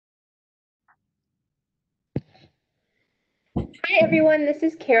Hi, everyone. This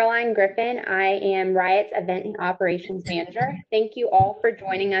is Caroline Griffin. I am Riot's Event and Operations Manager. Thank you all for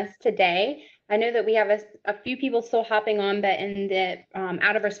joining us today. I know that we have a few people still hopping on, but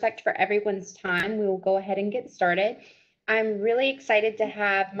out of respect for everyone's time, we will go ahead and get started. I'm really excited to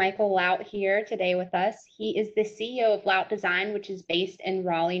have Michael Laut here today with us. He is the CEO of Laut Design, which is based in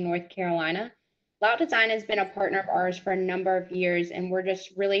Raleigh, North Carolina. Laut Design has been a partner of ours for a number of years, and we're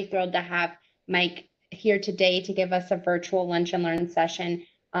just really thrilled to have Mike here today to give us a virtual lunch and learn session.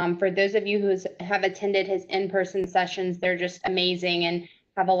 For those of you who have attended his in-person sessions, they're just amazing and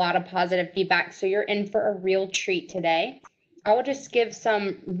have a lot of positive feedback. So you're in for a real treat today. I will just give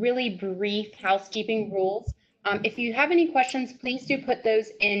some really brief housekeeping rules. If you have any questions, please do put those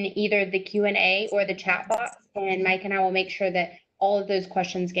in either the Q&A or the chat box, and Mike and I will make sure that all of those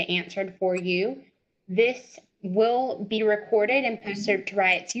questions get answered for you. This will be recorded and posted to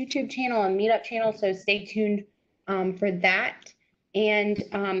Riot's YouTube channel and Meetup channel, so stay tuned for that. And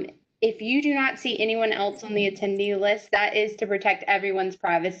if you do not see anyone else on the attendee list, that is to protect everyone's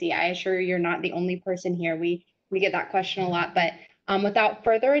privacy. I assure you're not the only person here. We get that question a lot, but without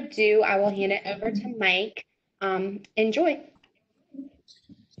further ado, I will hand it over to Mike. Enjoy.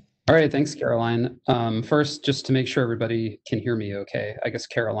 All right, thanks, Caroline. First, just to make sure everybody can hear me okay, I guess,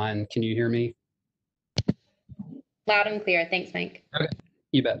 Caroline, can you hear me? Loud and clear. Thanks, Mike. Okay,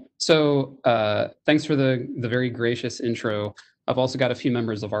 you bet. So thanks for the very gracious intro. I've also got a few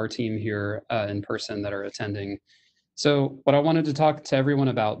members of our team here in person that are attending. So what I wanted to talk to everyone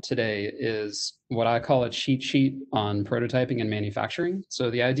about today is what I call a cheat sheet on prototyping and manufacturing. So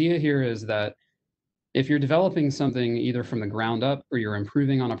the idea here is that if you're developing something either from the ground up, or you're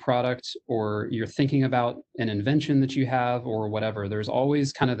improving on a product, or you're thinking about an invention that you have or whatever, there's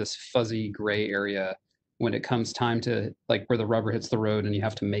always kind of this fuzzy gray area when it comes time to, like, where the rubber hits the road and you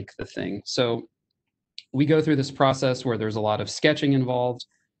have to make the thing. So we go through this process where there's a lot of sketching involved,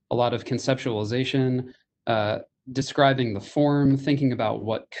 a lot of conceptualization, describing the form, thinking about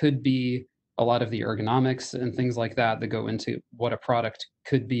what could be, a lot of the ergonomics and things like that that go into what a product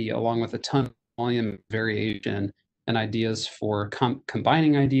could be, along with a ton of volume variation and ideas for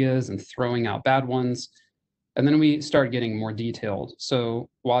combining ideas and throwing out bad ones. And then we start getting more detailed. So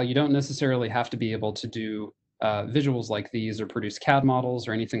while you don't necessarily have to be able to do visuals like these or produce CAD models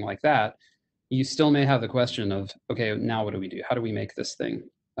or anything like that, you still may have the question of, okay, now what do we do? How do we make this thing?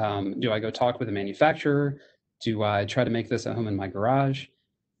 Do I go talk with a manufacturer? Do I try to make this at home in my garage?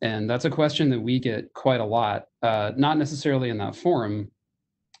 And that's a question that we get quite a lot, not necessarily in that forum,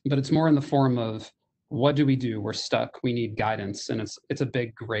 but it's more in the form of, what do we do? We're stuck. We need guidance, and it's a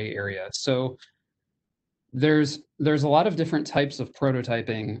big gray area. So there's a lot of different types of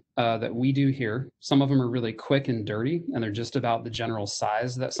prototyping that we do here. Some of them are really quick and dirty, and they're just about the general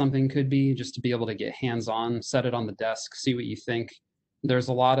size that something could be, just to be able to get hands-on, set it on the desk, see what you think. There's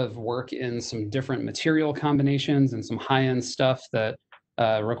a lot of work in some different material combinations and some high-end stuff that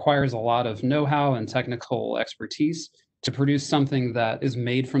requires a lot of know-how and technical expertise to produce something that is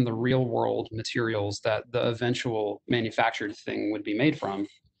made from the real world materials that the eventual manufactured thing would be made from.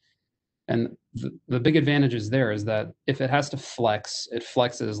 And the big advantage is there is that if it has to flex, it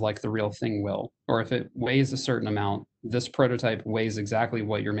flexes like the real thing will. Or if it weighs a certain amount, this prototype weighs exactly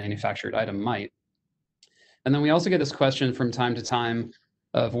what your manufactured item might. And then we also get this question from time to time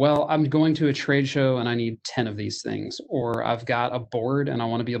of, well, I'm going to a trade show and I need 10 of these things, or I've got a board and I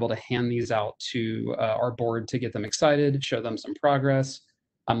want to be able to hand these out to our board to get them excited, show them some progress.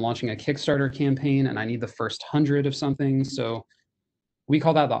 I'm launching a Kickstarter campaign and I need the first 100 of something. So we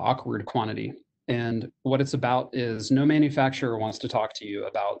call that the awkward quantity. And what it's about is, no manufacturer wants to talk to you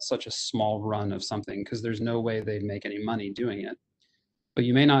about such a small run of something, because there's no way they'd make any money doing it. But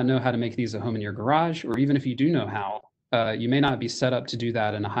you may not know how to make these at home in your garage, or even if you do know how, you may not be set up to do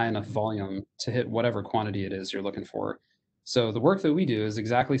that in a high enough volume to hit whatever quantity it is you're looking for. So the work that we do is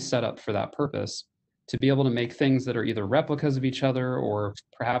exactly set up for that purpose, to be able to make things that are either replicas of each other, or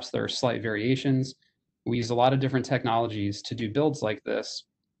perhaps there are slight variations. We use a lot of different technologies to do builds like this.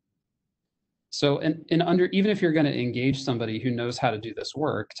 So even if you're going to engage somebody who knows how to do this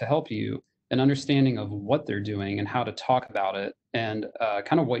work to help you, an understanding of what they're doing and how to talk about it, and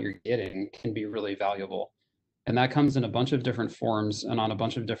kind of what you're getting, can be really valuable. And that comes in a bunch of different forms and on a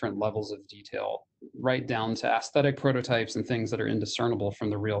bunch of different levels of detail, right down to aesthetic prototypes and things that are indiscernible from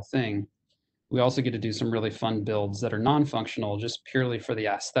the real thing. We also get to do some really fun builds that are non-functional, just purely for the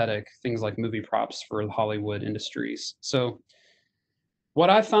aesthetic, things like movie props for the Hollywood industries. So what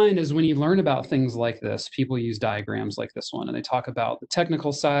I find is, when you learn about things like this, people use diagrams like this one, and they talk about the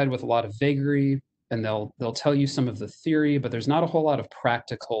technical side with a lot of vagary, and they'll tell you some of the theory, but there's not a whole lot of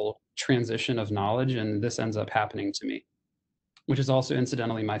practical transition of knowledge, and this ends up happening to me. which is also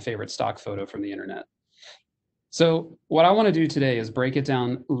incidentally my favorite stock photo from the internet. So what I want to do today is break it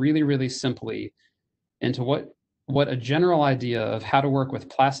down really, really simply into what a general idea of how to work with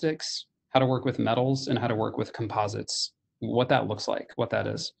plastics, how to work with metals, and how to work with composites, what that looks like, what that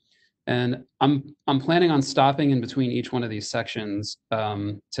is. And I'm planning on stopping in between each one of these sections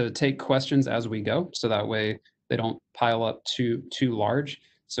to take questions as we go, so that way they don't pile up too large.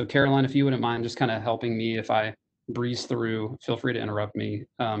 So Caroline, if you wouldn't mind just kind of helping me if I breeze through, feel free to interrupt me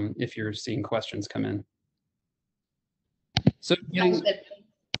if you're seeing questions come in. So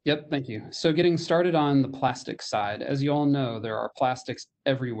yep, thank you. So getting started on the plastic side, as you all know, there are plastics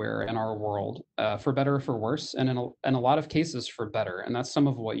everywhere in our world, for better or for worse, and in a lot of cases for better. And that's some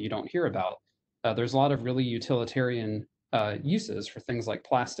of what you don't hear about. There's a lot of really utilitarian uses for things like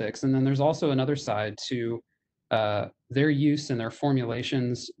plastics. And then there's also another side to their use and their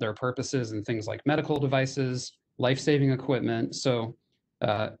formulations, their purposes, and things like medical devices, life-saving equipment. So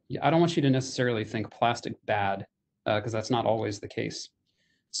I don't want you to necessarily think plastic bad, because that's not always the case.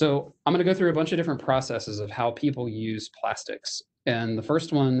 So I'm going to go through a bunch of different processes of how people use plastics. And the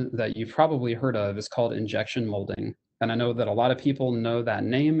first one that you've probably heard of is called injection molding. And I know that a lot of people know that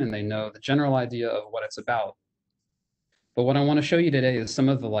name and they know the general idea of what it's about. But what I want to show you today is some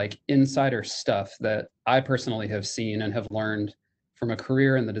of the like insider stuff that I personally have seen and have learned from a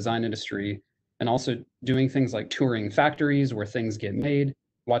career in the design industry, and also doing things like touring factories where things get made,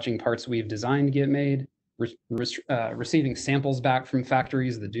 watching parts we've designed get made, receiving samples back from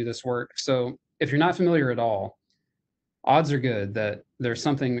factories that do this work. So if you're not familiar at all, odds are good that there's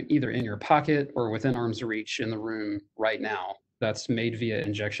something either in your pocket or within arm's reach in the room right now that's made via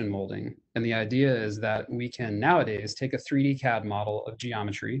injection molding. And the idea is that we can nowadays take a 3D CAD model of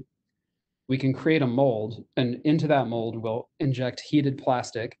geometry, we can create a mold, and into that mold we'll inject heated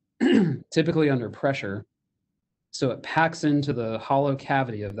plastic, typically under pressure, so it packs into the hollow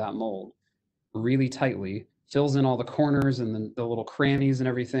cavity of that mold really tightly, fills in all the corners and the little crannies and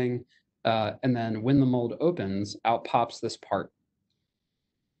everything. And then when the mold opens, out pops this part.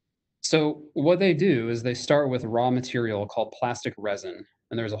 So what they do is they start with raw material called plastic resin.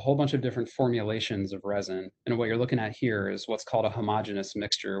 And there's a whole bunch of different formulations of resin. And what you're looking at here is what's called a homogeneous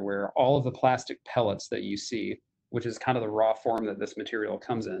mixture, where all of the plastic pellets that you see, which is kind of the raw form that this material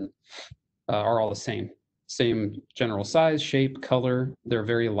comes in, are all the same general size, shape, color. They're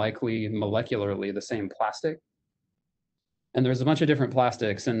very likely molecularly the same plastic. And there's a bunch of different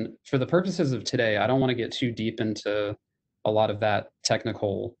plastics. And for the purposes of today, I don't want to get too deep into a lot of that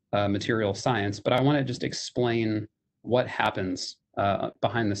technical material science, but I want to just explain what happens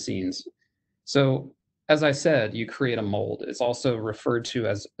behind the scenes. So as I said, you create a mold. It's also referred to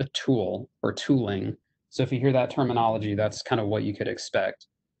as a tool or tooling. So if you hear that terminology, that's kind of what you could expect.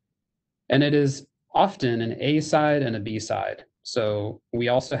 And it is often an A side and a B side. So we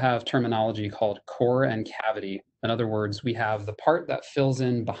also have terminology called core and cavity. In other words, we have the part that fills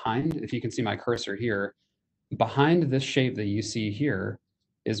in behind, if you can see my cursor here, behind this shape that you see here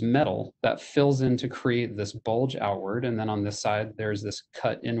is metal that fills in to create this bulge outward. And then on this side, there's this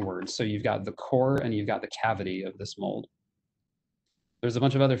cut inward. So you've got the core and you've got the cavity of this mold. There's a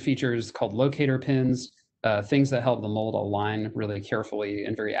bunch of other features called locator pins, things that help the mold align really carefully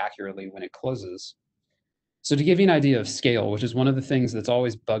and very accurately when it closes. So to give you an idea of scale, which is one of the things that's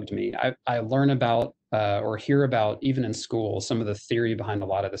always bugged me, I learn about or hear about, even in school, some of the theory behind a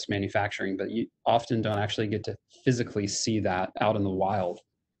lot of this manufacturing, but you often don't actually get to physically see that out in the wild.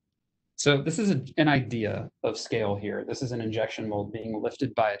 So this is an idea of scale here. This is an injection mold being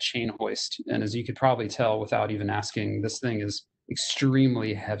lifted by a chain hoist. And as you could probably tell without even asking, this thing is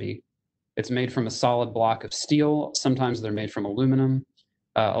extremely heavy. It's made from a solid block of steel. Sometimes they're made from aluminum.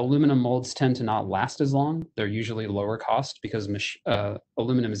 Aluminum molds tend to not last as long. They're usually lower cost because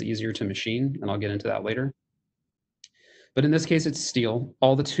aluminum is easier to machine, and I'll get into that later. But in this case, it's steel.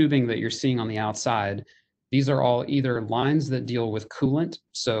 All the tubing that you're seeing on the outside, these are all either lines that deal with coolant.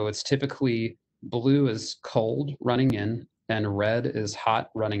 So it's typically blue is cold running in and red is hot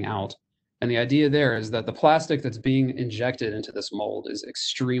running out. And the idea there is that the plastic that's being injected into this mold is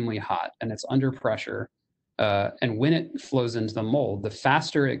extremely hot and it's under pressure. And when it flows into the mold, the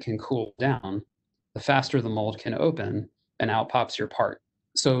faster it can cool down, the faster the mold can open and out pops your part.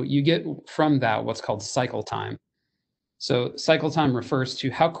 So you get from that what's called cycle time. So cycle time refers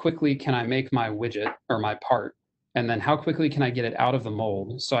to how quickly can I make my widget or my part, and then how quickly can I get it out of the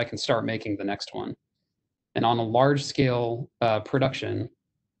mold so I can start making the next one. And on a large scale production,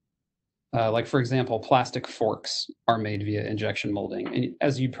 like for example, plastic forks are made via injection molding. And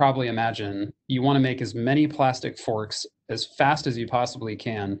as you probably imagine, you want to make as many plastic forks as fast as you possibly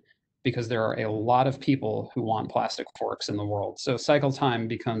can because there are a lot of people who want plastic forks in the world. So cycle time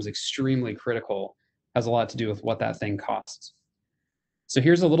becomes extremely critical, has a lot to do with what that thing costs. So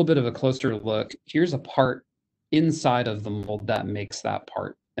here's a little bit of a closer look. Here's a part inside of the mold that makes that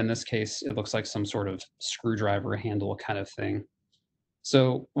part. In this case, it looks like some sort of screwdriver handle kind of thing.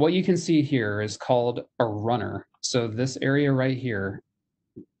 So what you can see here is called a runner. So this area right here,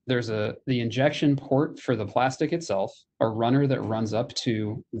 there's the injection port for the plastic itself, a runner that runs up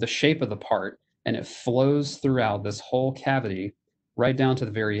to the shape of the part, and it flows throughout this whole cavity right down to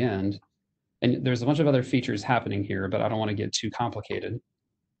the very end. And there's a bunch of other features happening here, but I don't want to get too complicated.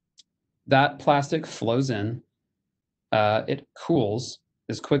 That plastic flows in, it cools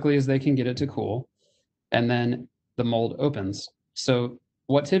as quickly as they can get it to cool, and then the mold opens. So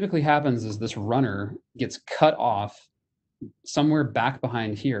what typically happens is this runner gets cut off somewhere back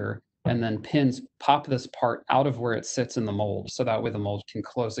behind here, and then pins pop this part out of where it sits in the mold, so that way the mold can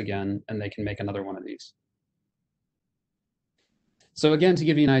close again and they can make another one of these. So again, to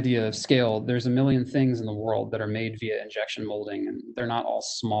give you an idea of scale, there's a million things in the world that are made via injection molding, and they're not all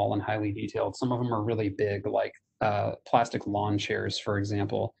small and highly detailed. Some of them are really big, like plastic lawn chairs, for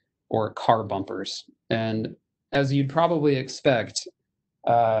example, or car bumpers. And as you'd probably expect,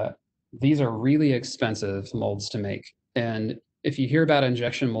 these are really expensive molds to make. And if you hear about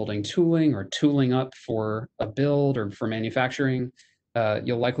injection molding tooling or tooling up for a build or for manufacturing,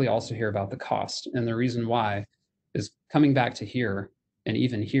 you'll likely also hear about the cost. And the reason why is coming back to here, and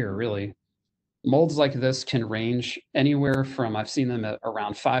even here, really, molds like this can range anywhere from, I've seen them at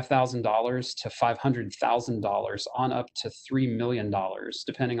around $5,000 to $500,000 on up to $3 million,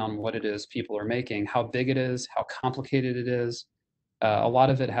 depending on what it is people are making, how big it is, how complicated it is. A lot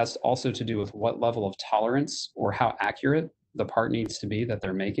of it has also to do with what level of tolerance or how accurate the part needs to be that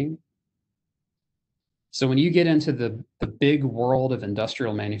they're making. So when you get into the big world of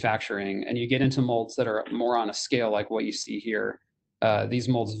industrial manufacturing and you get into molds that are more on a scale like what you see here, these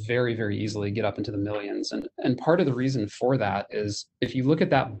molds very, very easily get up into the millions. And part of the reason for that is if you look at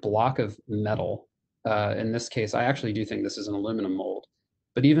that block of metal, in this case, I actually do think this is an aluminum mold,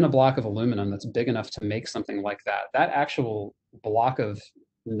 but even a block of aluminum that's big enough to make something like that, that actual block of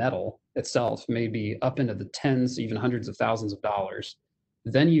metal itself may be up into the tens, even hundreds of thousands of dollars.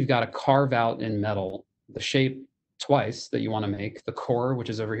 Then you've got to carve out in metal the shape twice that you want to make, the core, which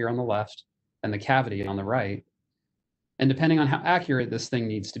is over here on the left, and the cavity on the right. And depending on how accurate this thing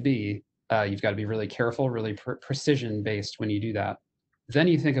needs to be, you've got to be really careful, really precision based when you do that. Then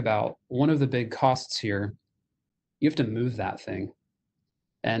you think about one of the big costs here, you have to move that thing.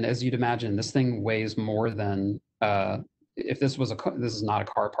 And as you'd imagine, this thing weighs more than, if this was this is not a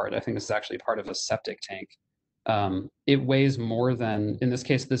car part, I think this is actually part of a septic tank. It weighs more than, in this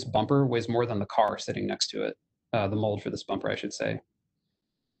case, this bumper weighs more than the car sitting next to it, the mold for this bumper, I should say.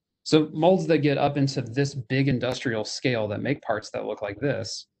 So molds that get up into this big industrial scale that make parts that look like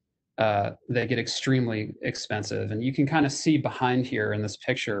this, they get extremely expensive. And you can kind of see behind here in this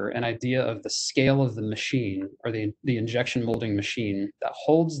picture an idea of the scale of the machine, or the injection molding machine that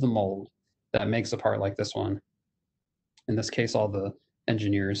holds the mold that makes a part like this one. In this case, all the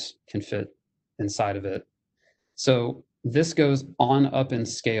engineers can fit inside of it. So this goes on up in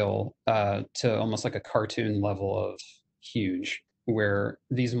scale to almost like a cartoon level of huge, where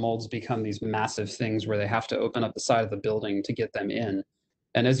these molds become these massive things where they have to open up the side of the building to get them in.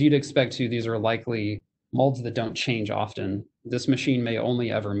 And as you'd expect to, these are likely molds that don't change often. This machine may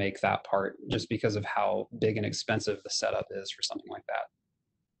only ever make that part just because of how big and expensive the setup is for something like that.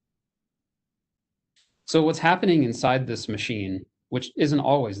 So what's happening inside this machine, which isn't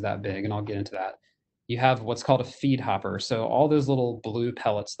always that big, and I'll get into that, you have what's called a feed hopper. So all those little blue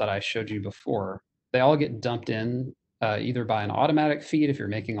pellets that I showed you before, they all get dumped in either by an automatic feed if you're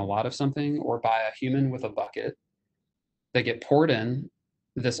making a lot of something, or by a human with a bucket. They get poured in,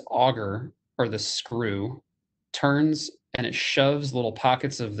 this auger or this screw turns and it shoves little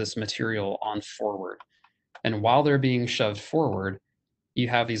pockets of this material on forward. And while they're being shoved forward, you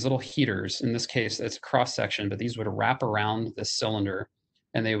have these little heaters. In this case, it's a cross section, but these would wrap around this cylinder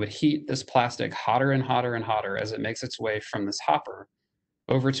and they would heat this plastic hotter and hotter and hotter as it makes its way from this hopper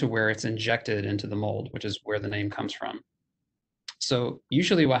over to where it's injected into the mold, which is where the name comes from. So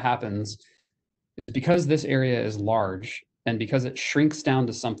usually what happens is, because this area is large and because it shrinks down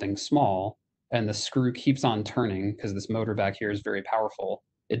to something small and the screw keeps on turning because this motor back here is very powerful,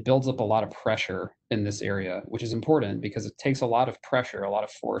 it builds up a lot of pressure in this area, which is important because it takes a lot of pressure, a lot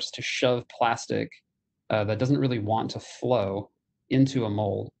of force to shove plastic that doesn't really want to flow into a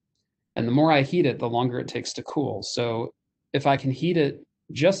mold. And the more I heat it, the longer it takes to cool. So if I can heat it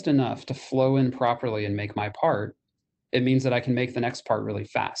just enough to flow in properly and make my part, it means that I can make the next part really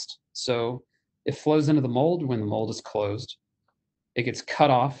fast. So it flows into the mold when the mold is closed. It gets cut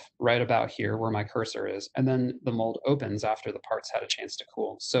off right about here where my cursor is, and then the mold opens after the part's had a chance to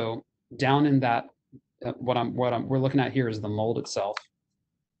cool. So down in that, we're looking at here is the mold itself.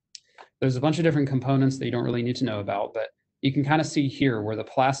 There's a bunch of different components that you don't really need to know about, but you can kind of see here where the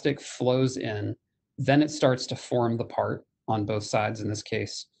plastic flows in, then it starts to form the part on both sides in this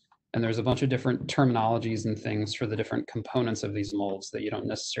case. And there's a bunch of different terminologies and things for the different components of these molds that you don't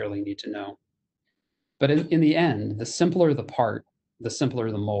necessarily need to know. But in the end, the simpler the part, the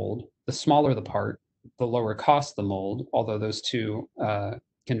simpler the mold, the smaller the part, the lower cost the mold, although those two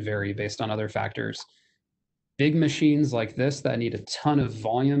can vary based on other factors. Big machines like this that need a ton of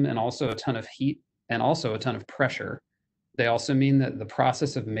volume and also a ton of heat and also a ton of pressure, they also mean that the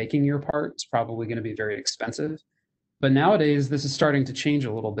process of making your part is probably going to be very expensive. But nowadays, this is starting to change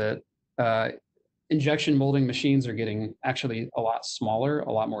a little bit. Injection molding machines are getting actually a lot smaller,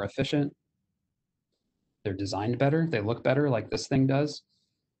 a lot more efficient. They're designed better. They look better like this thing does.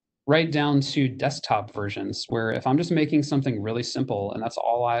 Right down to desktop versions, where if I'm just making something really simple and that's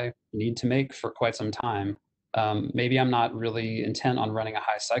all I need to make for quite some time, maybe I'm not really intent on running a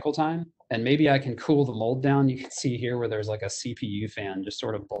high cycle time, and maybe I can cool the mold down. You can see here where there's like a CPU fan just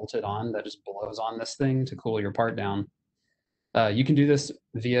sort of bolted on that just blows on this thing to cool your part down. You can do this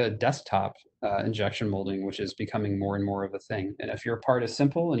via desktop injection molding, which is becoming more and more of a thing. And if your part is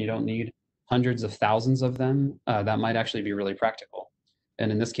simple and you don't need hundreds of thousands of them, that might actually be really practical.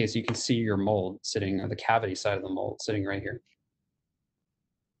 And in this case, you can see your mold sitting, or the cavity side of the mold sitting right here.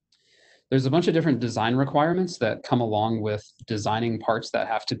 There's a bunch of different design requirements that come along with designing parts that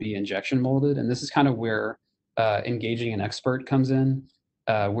have to be injection molded. And this is kind of where engaging an expert comes in,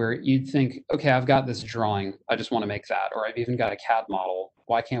 where you'd think, okay, I've got this drawing, I just want to make that, or I've even got a CAD model.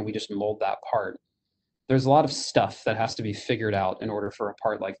 Why can't we just mold that part? There's a lot of stuff that has to be figured out in order for a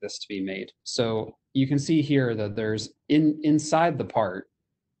part like this to be made. So you can see here that there's inside the part,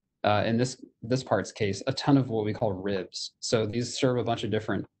 in this part's case, a ton of what we call ribs. So these serve a bunch of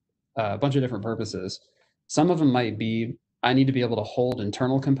different purposes. Some of them might be, I need to be able to hold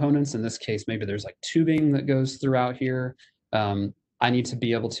internal components. In this case, maybe there's like tubing that goes throughout here. I need to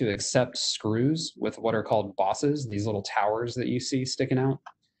be able to accept screws with what are called bosses, these little towers that you see sticking out.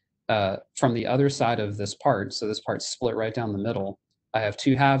 From the other side of this part, so this part's split right down the middle, I have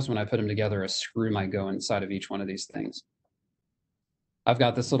two halves. When I put them together, a screw might go inside of each one of these things. I've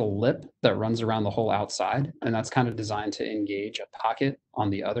got this little lip that runs around the whole outside, and that's kind of designed to engage a pocket on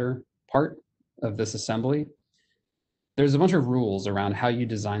the other part of this assembly. There's a bunch of rules around how you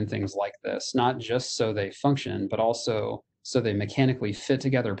design things like this, not just so they function, but also so they mechanically fit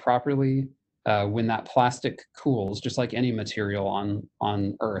together properly. When that plastic cools, just like any material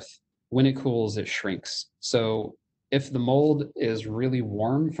on Earth, when it cools, it shrinks. So if the mold is really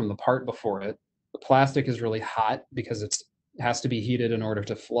warm from the part before it, the plastic is really hot because it has to be heated in order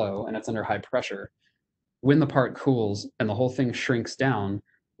to flow, and it's under high pressure. When the part cools and the whole thing shrinks down,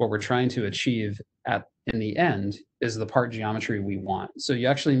 what we're trying to achieve in the end is the part geometry we want. So you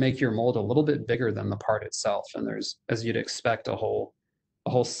actually make your mold a little bit bigger than the part itself, and there's, as you'd expect, a whole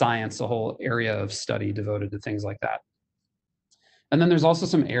science, a whole area of study devoted to things like that. And then there's also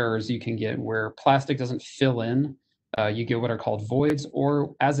some errors you can get where plastic doesn't fill in. You get what are called voids,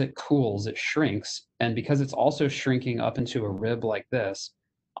 or as it cools, it shrinks. And because it's also shrinking up into a rib like this,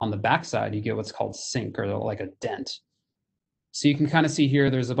 on the backside, you get what's called sink, or like a dent. So you can kind of see here,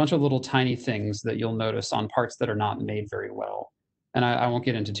 there's a bunch of little tiny things that you'll notice on parts that are not made very well. And I won't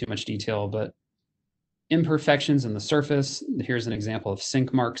get into too much detail, but imperfections in the surface. Here's an example of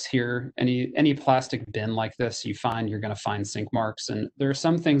sink marks here. Any plastic bin like this you find, you're going to find sink marks. And there are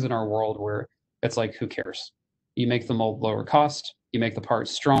some things in our world where it's like, who cares? You make the mold lower cost, you make the part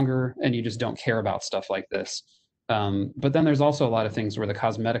stronger, and you just don't care about stuff like this. But then there's also a lot of things where the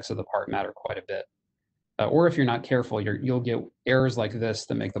cosmetics of the part matter quite a bit. Or if you're not careful, you'll get errors like this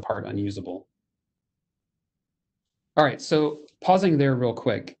that make the part unusable. All right, so pausing there real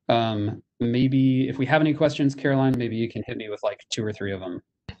quick. Maybe if we have any questions, Caroline, maybe you can hit me with like 2 or 3 of them.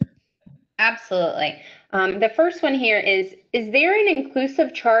 Absolutely. The first one here is there an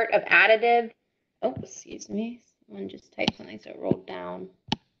inclusive chart of additive? Oh, excuse me. Someone just typed something, so it rolled down.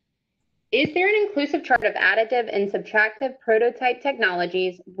 Is there an inclusive chart of additive and subtractive prototype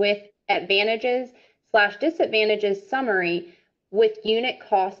technologies with advantages/disadvantages summary with unit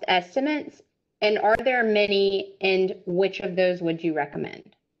cost estimates? And are there many, and which of those would you recommend?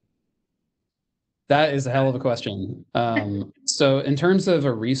 That is a hell of a question. So in terms of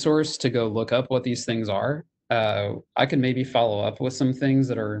a resource to go look up what these things are, I could maybe follow up with some things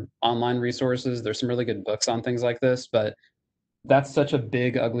that are online resources. There's some really good books on things like this, but that's such a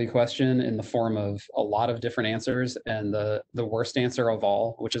big, ugly question in the form of a lot of different answers. And the worst answer of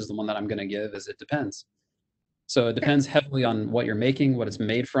all, which is the one that I'm going to give, is it depends. So it depends heavily on what you're making, what it's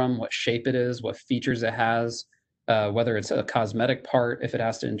made from, what shape it is, what features it has, whether it's a cosmetic part, if it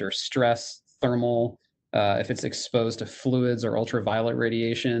has to endure stress, thermal, if it's exposed to fluids or ultraviolet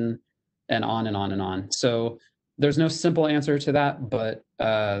radiation, and on and on and on. So there's no simple answer to that, but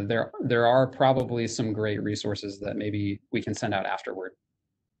there are probably some great resources that maybe we can send out afterward.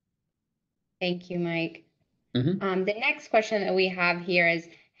 Thank you, Mike. Mhm. The next question that we have here is,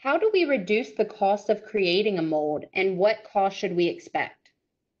 how do we reduce the cost of creating a mold, and what cost should we expect?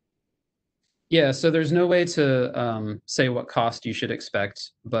 Yeah, so there's no way to say what cost you should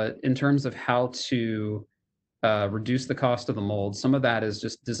expect, but in terms of how to reduce the cost of the mold, some of that is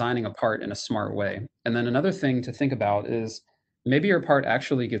just designing a part in a smart way. And then another thing to think about is maybe your part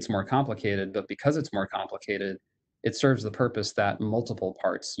actually gets more complicated, but because it's more complicated, it serves the purpose that multiple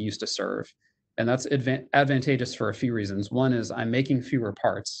parts used to serve. And that's advantageous for a few reasons. One is I'm making fewer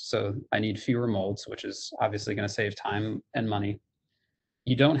parts, so I need fewer molds, which is obviously going to save time and money.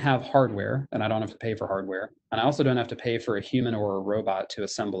 You don't have hardware, and I don't have to pay for hardware. And I also don't have to pay for a human or a robot to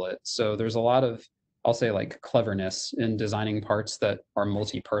assemble it. So there's a lot of, I'll say, like cleverness in designing parts that are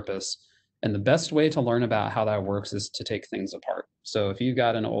multi-purpose. And the best way to learn about how that works is to take things apart. So if you've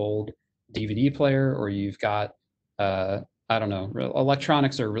got an old DVD player or you've got, I don't know,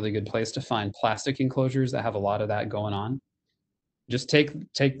 electronics are a really good place to find plastic enclosures that have a lot of that going on. Just take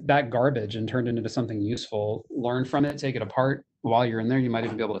that garbage and turn it into something useful, learn from it, take it apart. While you're in there, you might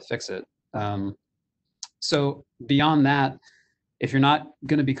even be able to fix it. So beyond that, if you're not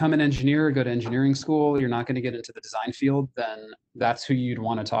going to become an engineer, go to engineering school, you're not going to get into the design field, then that's who you'd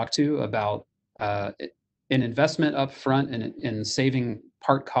want to talk to about an investment up front and in saving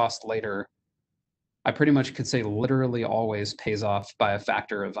part cost later. I pretty much could say literally always pays off by a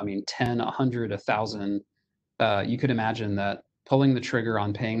factor of, I mean, 10, 100, 1,000. You could imagine that pulling the trigger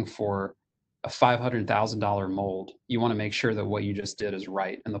on paying for a $500,000 mold, you want to make sure that what you just did is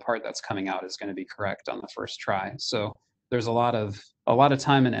right and the part that's coming out is going to be correct on the first try. So there's a lot of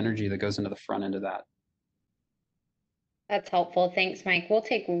time and energy that goes into the front end of that. That's helpful. Thanks, Mike. We'll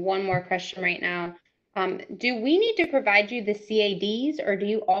take one more question right now. Do we need to provide you the CADs, or do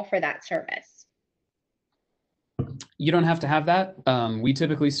you offer that service? You don't have to have that. We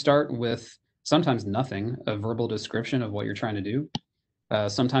typically start with sometimes nothing, a verbal description of what you're trying to do.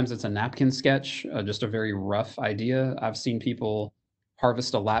 Sometimes it's a napkin sketch, just a very rough idea. I've seen people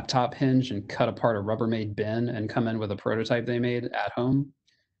harvest a laptop hinge and cut apart a Rubbermaid bin and come in with a prototype they made at home.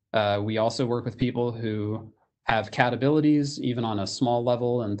 We also work with people who have CAD abilities, even on a small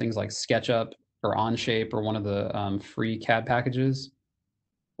level, and things like SketchUp or Onshape or one of the free CAD packages.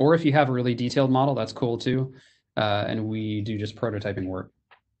 Or if you have a really detailed model, that's cool too. And we do just prototyping work.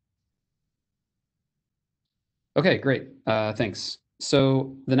 Okay, great. Thanks.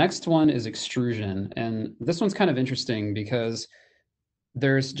 So the next one is extrusion. And this one's kind of interesting because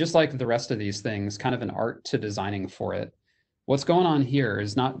there's, just like the rest of these things, kind of an art to designing for it. What's going on here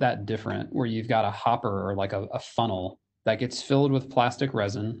is not that different, where you've got a hopper or like a funnel that gets filled with plastic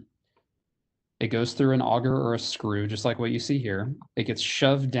resin. It goes through an auger or a screw, just like what you see here. It gets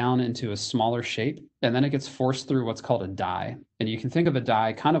shoved down into a smaller shape, and then it gets forced through what's called a die. And you can think of a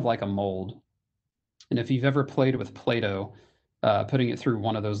die kind of like a mold. And if you've ever played with Play-Doh, putting it through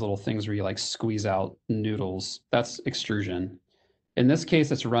one of those little things where you like squeeze out noodles, that's extrusion. In this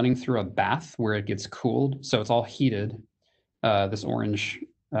case, it's running through a bath where it gets cooled. So it's all heated. This orange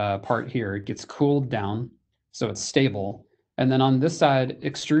part here, it gets cooled down. So it's stable. And then on this side,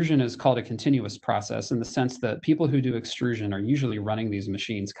 extrusion is called a continuous process in the sense that people who do extrusion are usually running these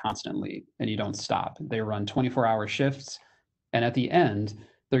machines constantly and you don't stop. They run 24-hour shifts. And at the end,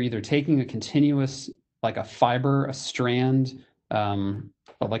 they're either taking a continuous, like a fiber, a strand,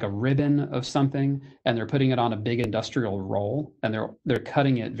 like a ribbon of something, and they're putting it on a big industrial roll, and they're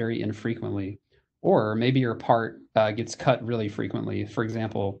cutting it very infrequently. Or maybe your part gets cut really frequently. For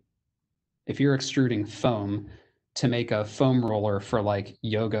example, if you're extruding foam to make a foam roller for like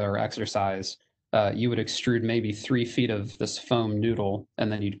yoga or exercise, you would extrude maybe 3 feet of this foam noodle,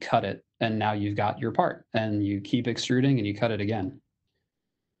 and then you'd cut it, and now you've got your part, and you keep extruding and you cut it again.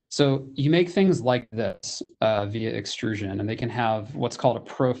 So you make things like this via extrusion, and they can have what's called a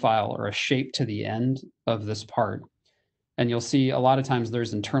profile or a shape to the end of this part. And you'll see a lot of times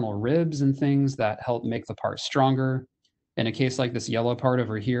there's internal ribs and things that help make the part stronger. In a case like this yellow part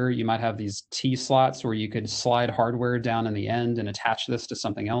over here, you might have these T slots where you could slide hardware down in the end and attach this to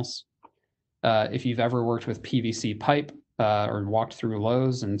something else. If you've ever worked with PVC pipe or walked through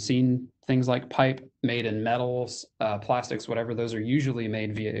Lowe's and seen things like pipe made in metals, plastics, whatever, those are usually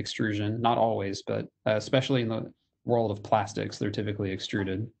made via extrusion. Not always, but especially in the world of plastics, they're typically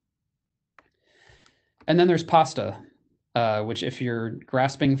extruded. And then there's pasta, which if you're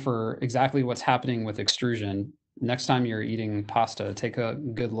grasping for exactly what's happening with extrusion, next time you're eating pasta, take a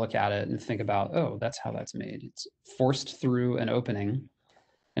good look at it and think about, oh, that's how that's made. It's forced through an opening.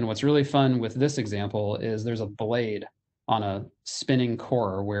 And what's really fun with this example is there's a blade on a spinning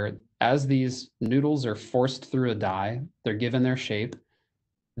core where as these noodles are forced through a die, they're given their shape.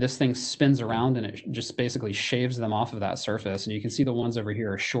 This thing spins around and it just basically shaves them off of that surface. And you can see the ones over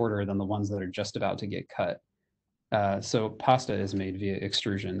here are shorter than the ones that are just about to get cut. So pasta is made via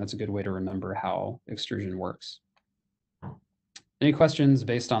extrusion. That's a good way to remember how extrusion works. Any questions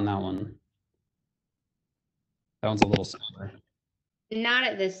based on that one? That one's a little simpler. Not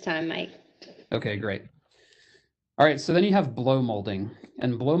at this time, Mike. Okay, great. All right, so then you have blow molding.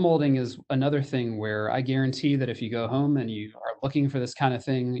 And blow molding is another thing where I guarantee that if you go home and you are looking for this kind of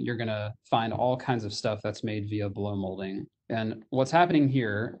thing, you're going to find all kinds of stuff that's made via blow molding. And what's happening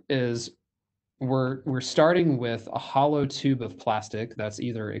here is we're starting with a hollow tube of plastic that's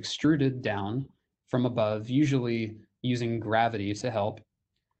either extruded down from above, usually using gravity to help,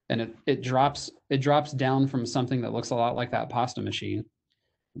 and it drops down from something that looks a lot like that pasta machine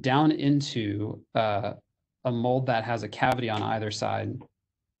down into a mold that has a cavity on either side.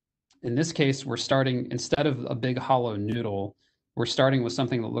 In this case, we're starting, instead of a big hollow noodle, we're starting with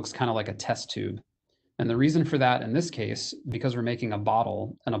something that looks kind of like a test tube. And the reason for that in this case, because we're making a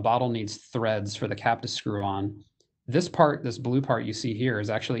bottle and a bottle needs threads for the cap to screw on, this part, this blue part you see here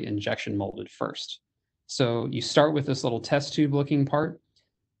is actually injection molded first. So you start with this little test tube looking part,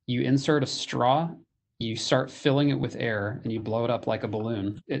 you insert a straw, you start filling it with air and you blow it up like a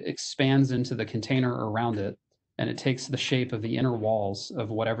balloon. It expands into the container around it and it takes the shape of the inner walls of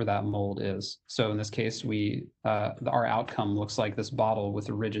whatever that mold is. So in this case, our outcome looks like this bottle with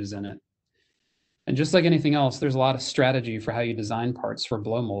ridges in it. And just like anything else, there's a lot of strategy for how you design parts for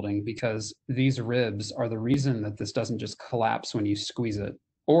blow molding because these ribs are the reason that this doesn't just collapse when you squeeze it,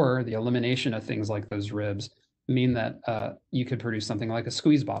 or the elimination of things like those ribs mean that you could produce something like a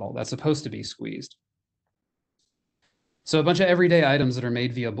squeeze bottle that's supposed to be squeezed. So a bunch of everyday items that are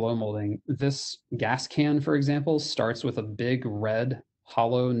made via blow molding. This gas can, for example, starts with a big red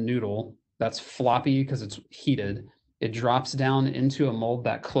hollow noodle that's floppy because it's heated. It drops down into a mold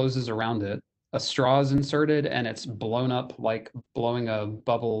that closes around it. A straw is inserted and it's blown up like blowing a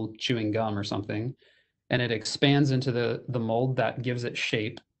bubble chewing gum or something. And it expands into the mold that gives it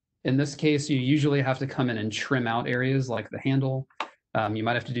shape. In this case, you usually have to come in and trim out areas like the handle. You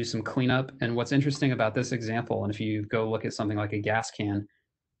might have to do some cleanup. And what's interesting about this example, and if you go look at something like a gas can,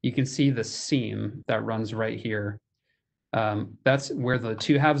 you can see the seam that runs right here. That's where the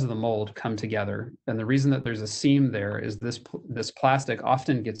two halves of the mold come together. And the reason that there's a seam there is this plastic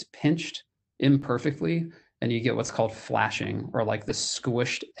often gets pinched imperfectly, and you get what's called flashing, or like the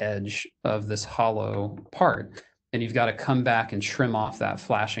squished edge of this hollow part. And you've got to come back and trim off that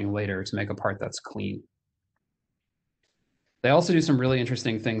flashing later to make a part that's clean. They also do some really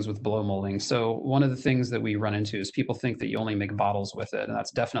interesting things with blow molding. So one of the things that we run into is people think that you only make bottles with it, and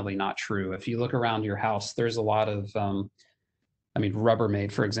that's definitely not true. If you look around your house, there's a lot of,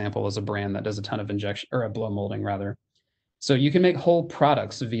 Rubbermaid, for example, is a brand that does a ton of injection, or a blow molding rather. So you can make whole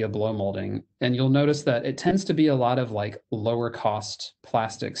products via blow molding, and you'll notice that it tends to be a lot of like lower cost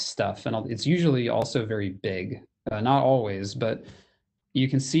plastic stuff, and it's usually also very big. Not always, but you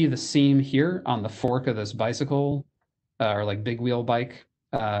can see the seam here on the fork of this bicycle or like big wheel bike,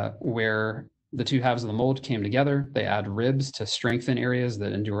 where the two halves of the mold came together. They add ribs to strengthen areas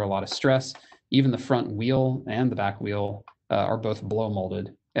that endure a lot of stress. Even the front wheel and the back wheel are both blow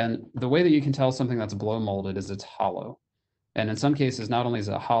molded. And the way that you can tell something that's blow molded is it's hollow. And in some cases, not only is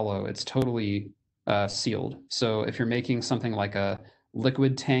it hollow, it's totally sealed. So if you're making something like a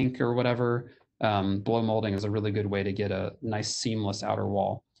liquid tank or whatever, blow molding is a really good way to get a nice seamless outer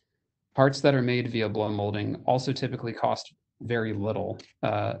wall. Parts that are made via blow molding also typically cost very little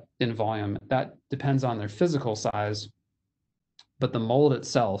in volume. That depends on their physical size, but the mold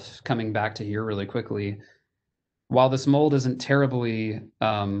itself, coming back to here really quickly, while this mold isn't terribly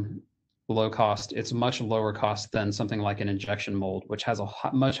low cost, it's much lower cost than something like an injection mold, which has a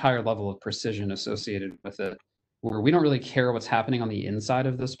much higher level of precision associated with it, where we don't really care what's happening on the inside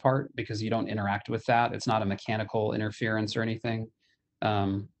of this part because you don't interact with that. It's not a mechanical interference or anything.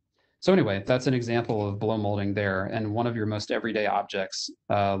 So anyway, that's an example of blow molding there. And one of your most everyday objects,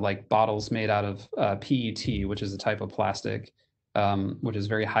 like bottles made out of PET, which is a type of plastic, which is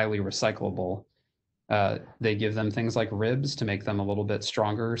very highly recyclable. They give them things like ribs to make them a little bit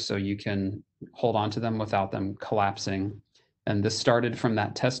stronger so you can hold on to them without them collapsing. And this started from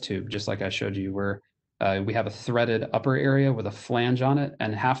that test tube, just like I showed you, where we have a threaded upper area with a flange on it.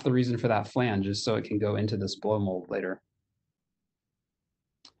 And half the reason for that flange is so it can go into this blow mold later.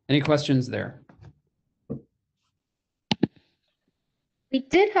 Any questions there? We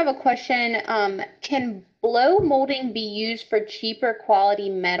did have a question. Can blow molding be used for cheaper quality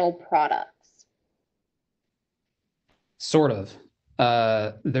metal products? Sort of.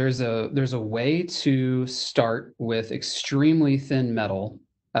 There's a way to start with extremely thin metal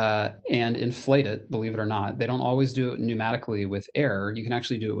and inflate it, believe it or not. They don't always do it pneumatically with air. You can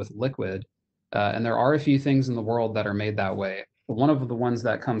actually do it with liquid. And there are a few things in the world that are made that way. One of the ones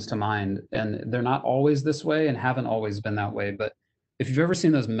that comes to mind, and they're not always this way and haven't always been that way, but if you've ever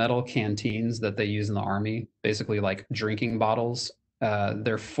seen those metal canteens that they use in the army, basically like drinking bottles,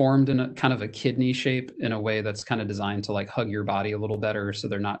 they're formed in a kind of a kidney shape in a way that's kind of designed to like hug your body a little better so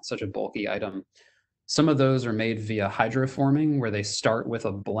they're not such a bulky item. Some of those are made via hydroforming, where they start with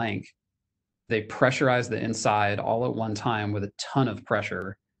a blank. They pressurize the inside all at one time with a ton of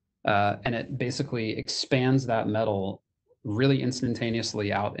pressure, and it basically expands that metal really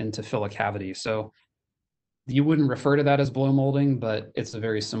instantaneously out and to fill a cavity. So you wouldn't refer to that as blow molding, but it's a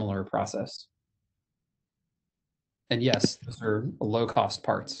very similar process. And yes, those are low-cost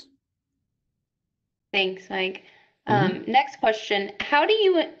parts. Thanks, Mike. Next question. How do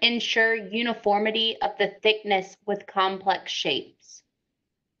you ensure uniformity of the thickness with complex shapes?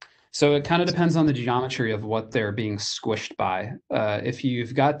 So it kind of depends on the geometry of what they're being squished by. If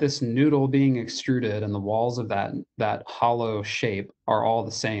you've got this noodle being extruded and the walls of that hollow shape are all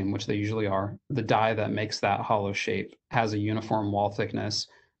the same, which they usually are, the die that makes that hollow shape has a uniform wall thickness.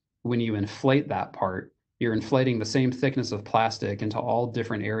 When you inflate that part, you're inflating the same thickness of plastic into all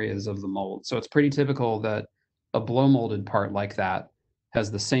different areas of the mold. So it's pretty typical that a blow molded part like that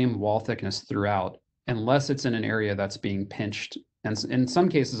has the same wall thickness throughout, unless it's in an area that's being pinched, and in some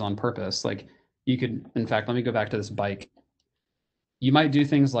cases on purpose. Like you could, in fact, let me go back to this bike. You might do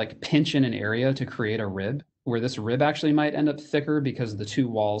things like pinch in an area to create a rib, where this rib actually might end up thicker because the two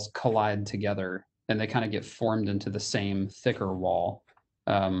walls collide together and they kind of get formed into the same thicker wall.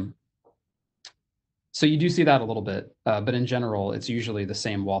 So you do see that a little bit, but in general, it's usually the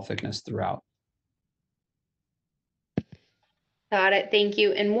same wall thickness throughout. Got it. Thank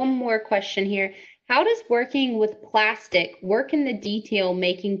you. And one more question here. How does working with plastic work in the detail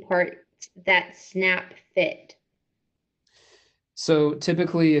making parts that snap fit? So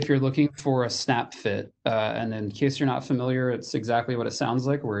typically, if you're looking for a snap fit, and in case you're not familiar, it's exactly what it sounds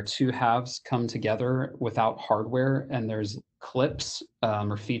like, where two halves come together without hardware, and there's clips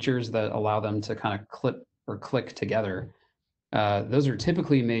or features that allow them to kind of clip or click together. Those are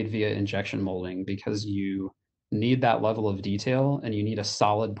typically made via injection molding because you need that level of detail and you need a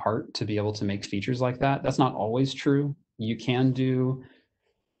solid part to be able to make features like that. That's not always true. You can do,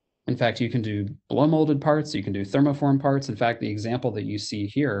 in fact, you can do blow molded parts, you can do thermoform parts. In fact, the example that you see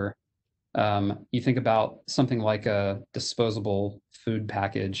here, you think about something like a disposable food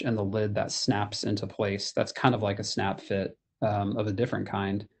package and the lid that snaps into place. That's kind of like a snap fit of a different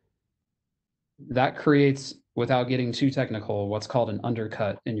kind. That creates, without getting too technical, what's called an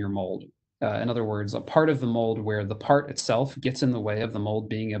undercut in your mold. In other words, a part of the mold where the part itself gets in the way of the mold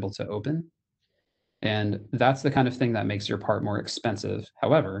being able to open. And that's the kind of thing that makes your part more expensive.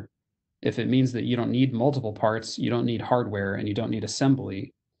 However, if it means that you don't need multiple parts, you don't need hardware, and you don't need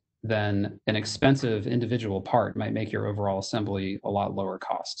assembly, then an expensive individual part might make your overall assembly a lot lower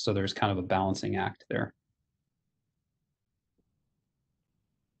cost. So there's kind of a balancing act there.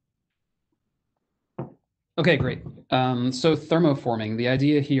 Okay, great. So thermoforming, the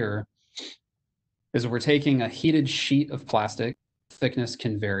idea here is we're taking a heated sheet of plastic. Thickness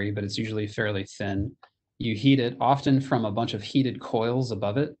can vary, but it's usually fairly thin. You heat it often from a bunch of heated coils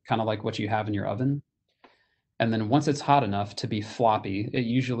above it, kind of like what you have in your oven. And then once it's hot enough to be floppy, it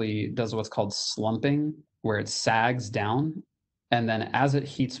usually does what's called slumping, where it sags down. And then as it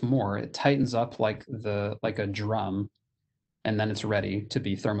heats more, it tightens up like a drum, and then it's ready to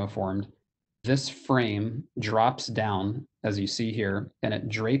be thermoformed. This frame drops down, as you see here, and it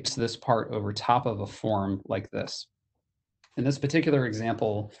drapes this part over top of a form like this. In this particular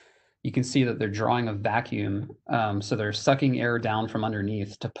example, you can see that they're drawing a vacuum. So they're sucking air down from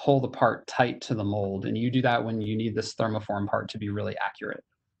underneath to pull the part tight to the mold. And you do that when you need this thermoform part to be really accurate.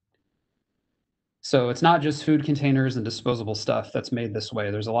 So it's not just food containers and disposable stuff that's made this way.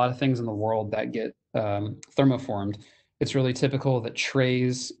 There's a lot of things in the world that get thermoformed. It's really typical that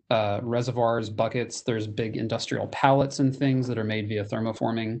trays, reservoirs, buckets, there's big industrial pallets and things that are made via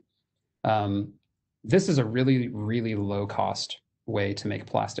thermoforming. Um, this is a really, really low cost way to make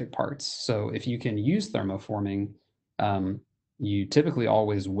plastic parts. So if you can use thermoforming, um, you typically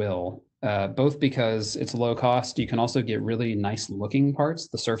always will, both because it's low cost. You can also get really nice looking parts.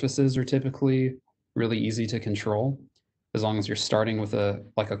 The surfaces are typically really easy to control as long as you're starting with a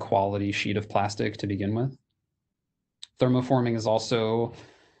quality sheet of plastic to begin with. Thermoforming is also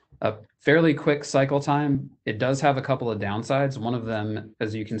a fairly quick cycle time. It does have a couple of downsides. One of them,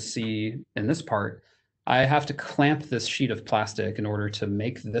 as you can see in this part, I have to clamp this sheet of plastic in order to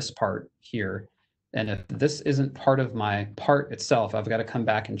make this part here. And if this isn't part of my part itself, I've got to come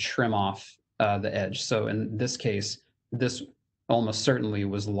back and trim off the edge. So in this case, this almost certainly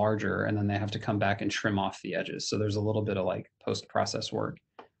was larger, and then they have to come back and trim off the edges. So there's a little bit of like post-process work.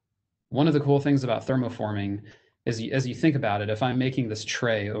 One of the cool things about thermoforming is as you think about it, if I'm making this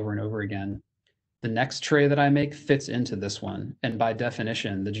tray over and over again, the next tray that I make fits into this one. And by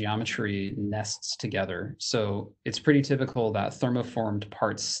definition, the geometry nests together. So it's pretty typical that thermoformed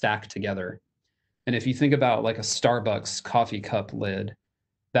parts stack together. And if you think about like a Starbucks coffee cup lid,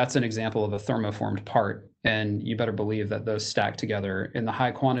 that's an example of a thermoformed part. And you better believe that those stack together in the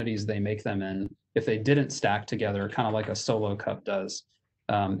high quantities they make them in. If they didn't stack together, kind of like a solo cup does,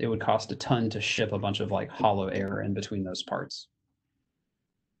 it would cost a ton to ship a bunch of like hollow air in between those parts.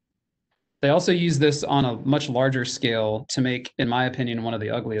 They also use this on a much larger scale to make, in my opinion, one of the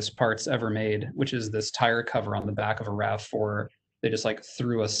ugliest parts ever made, which is this tire cover on the back of a RAV4. They just like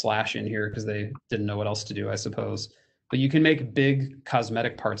threw a slash in here because they didn't know what else to do, I suppose. But you can make big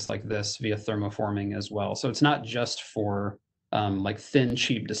cosmetic parts like this via thermoforming as well. So it's not just for like thin,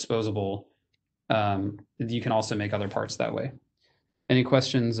 cheap, disposable. You can also make other parts that way. Any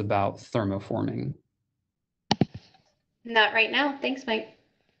questions about thermoforming? Not right now. Thanks, Mike.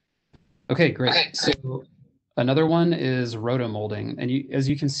 Okay, great. So another one is rotomolding. And as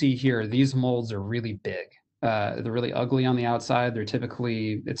you can see here, these molds are really big. They're really ugly on the outside.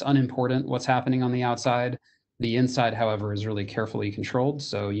 It's unimportant what's happening on the outside. The inside, however, is really carefully controlled.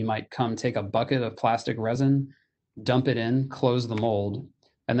 So you might come take a bucket of plastic resin, dump it in, close the mold,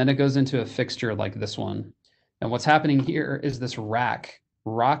 and then it goes into a fixture like this one. And what's happening here is this rack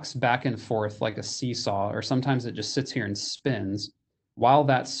rocks back and forth like a seesaw, or sometimes it just sits here and spins. While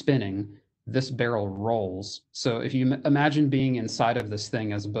that's spinning, this barrel rolls. So if you imagine being inside of this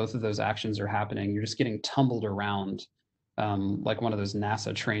thing as both of those actions are happening, you're just getting tumbled around like one of those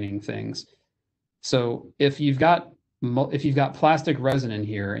NASA training things. So if you've got plastic resin in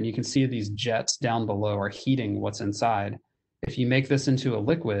here and you can see these jets down below are heating what's inside, if you make this into a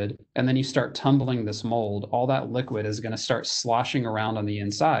liquid and then you start tumbling this mold, all that liquid is going to start sloshing around on the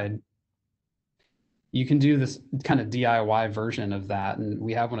inside. You can do this kind of DIY version of that. And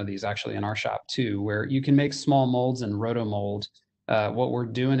we have one of these actually in our shop too, where you can make small molds and rotomold. What we're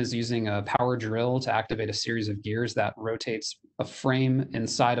doing is using a power drill to activate a series of gears that rotates a frame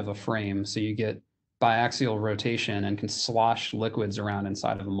inside of a frame. So you get biaxial rotation and can slosh liquids around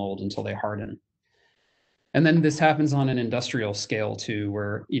inside of a mold until they harden. And then this happens on an industrial scale too,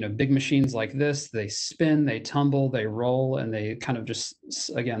 where, big machines like this, they spin, they tumble, they roll, and they kind of just,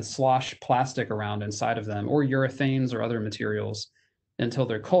 again, slosh plastic around inside of them, or urethanes or other materials until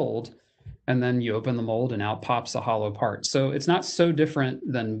they're cold. And then you open the mold and out pops a hollow part. So it's not so different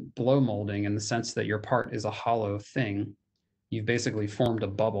than blow molding in the sense that your part is a hollow thing. You've basically formed a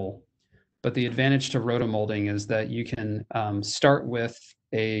bubble. But the advantage to rotomolding is that you can start with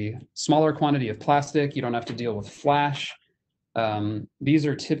a smaller quantity of plastic. You don't have to deal with flash. These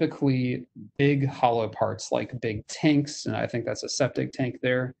are typically big hollow parts like big tanks, and I think that's a septic tank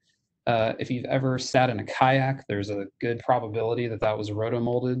there. If you've ever sat in a kayak, there's a good probability that that was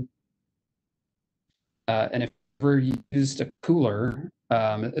rotomolded. And if you've ever used a cooler,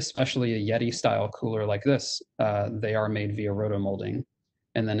 especially a Yeti style cooler like this, they are made via rotomolding.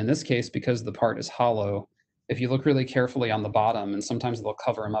 And then in this case, because the part is hollow, if you look really carefully on the bottom, and sometimes they'll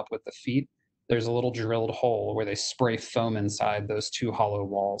cover them up with the feet, there's a little drilled hole where they spray foam inside those two hollow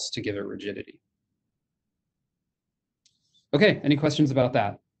walls to give it rigidity. Okay, any questions about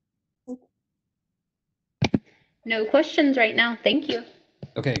that? No questions right now. Thank you.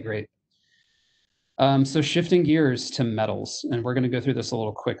 Okay, great. So shifting gears to metals, and we're going to go through this a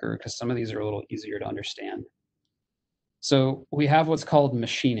little quicker because some of these are a little easier to understand. So we have what's called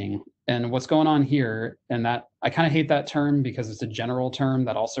machining, and what's going on here, and that I kind of hate that term because it's a general term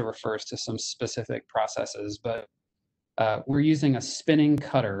that also refers to some specific processes, but we're using a spinning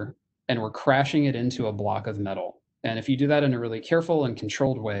cutter and we're crashing it into a block of metal. And if you do that in a really careful and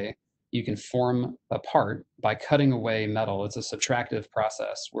controlled way, you can form a part by cutting away metal. It's a subtractive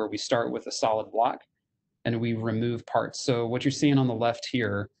process where we start with a solid block and we remove parts. So what you're seeing on the left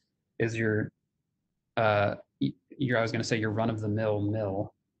here is your I was going to say your run-of-the-mill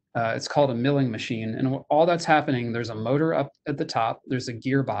mill. It's called a milling machine, and all that's happening, there's a motor up at the top, there's a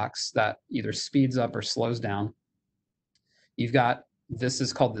gearbox that either speeds up or slows down. You've got, this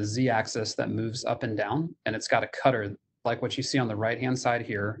is called the Z-axis that moves up and down, and it's got a cutter, like what you see on the right-hand side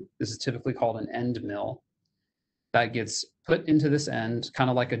here. This is typically called an end mill. That gets put into this end, kind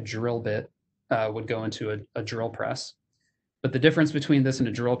of like a drill bit would go into a drill press. But the difference between this and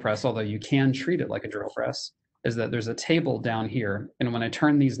a drill press, although you can treat it like a drill press, is that there's a table down here. And when I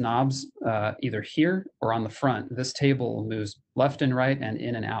turn these knobs either here or on the front, this table moves left and right and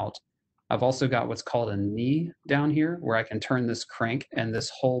in and out. I've also got what's called a knee down here where I can turn this crank and this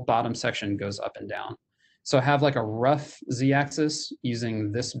whole bottom section goes up and down. So I have like a rough Z-axis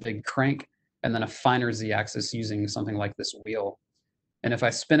using this big crank and then a finer Z-axis using something like this wheel. And if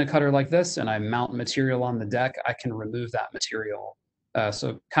I spin a cutter like this and I mount material on the deck, I can remove that material.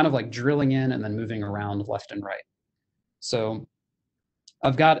 So kind of like drilling in and then moving around left and right. So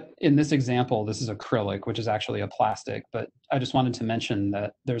I've got, in this example, this is acrylic, which is actually a plastic, but I just wanted to mention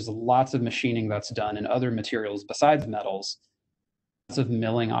that there's lots of machining that's done in other materials besides metals, lots of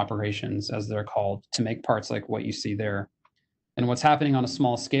milling operations, as they're called, to make parts like what you see there. And what's happening on a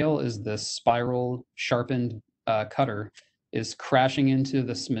small scale is this spiral sharpened cutter is crashing into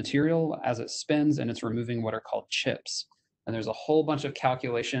this material as it spins, and it's removing what are called chips. And there's a whole bunch of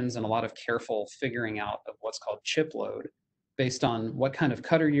calculations and a lot of careful figuring out of what's called chip load based on what kind of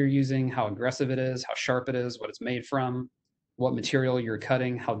cutter you're using, how aggressive it is, how sharp it is, what it's made from, what material you're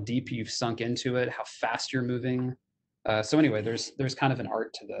cutting, how deep you've sunk into it, how fast you're moving. So anyway, there's kind of an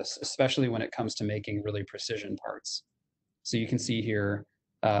art to this, especially when it comes to making really precision parts. So you can see here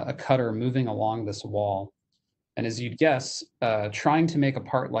a cutter moving along this wall. And as you'd guess, trying to make a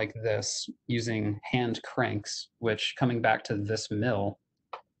part like this using hand cranks, which, coming back to this mill,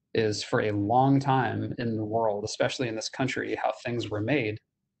 is for a long time in the world, especially in this country, how things were made.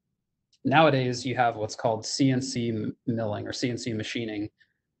 Nowadays, you have what's called CNC milling or CNC machining,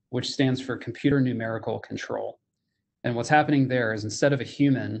 which stands for computer numerical control. And what's happening there is, instead of a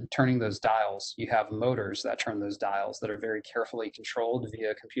human turning those dials, you have motors that turn those dials that are very carefully controlled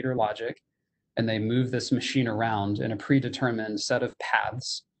via computer logic. And they move this machine around in a predetermined set of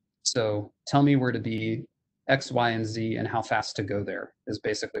paths. So tell me where to be, X, Y, and Z, and how fast to go there is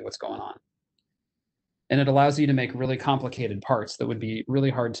basically what's going on. And it allows you to make really complicated parts that would be really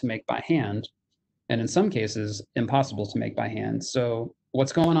hard to make by hand, and in some cases, impossible to make by hand. So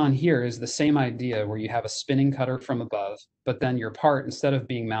what's going on here is the same idea where you have a spinning cutter from above, but then your part, instead of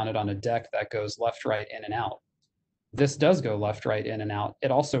being mounted on a deck that goes left, right, in and out, this does go left, right, in and out. It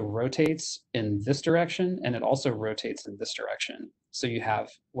also rotates in this direction, and it also rotates in this direction. So you have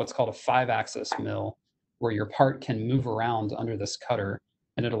what's called a 5-axis mill, where your part can move around under this cutter,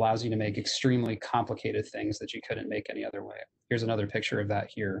 and it allows you to make extremely complicated things that you couldn't make any other way. Here's another picture of that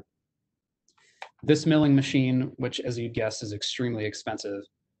here. This milling machine, which, as you'd guess, is extremely expensive,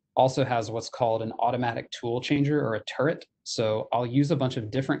 also has what's called an automatic tool changer, or a turret. So I'll use a bunch of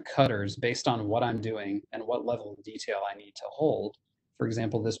different cutters based on what I'm doing and what level of detail I need to hold. For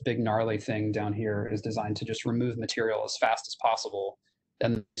example, this big gnarly thing down here is designed to just remove material as fast as possible,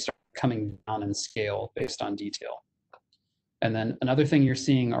 and start coming down in scale based on detail. And then another thing you're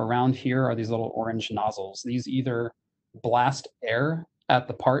seeing around here are these little orange nozzles. These either blast air at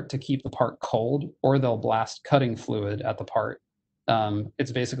the part to keep the part cold, or they'll blast cutting fluid at the part.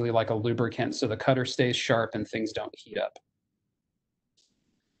 It's basically like a lubricant, so the cutter stays sharp and things don't heat up.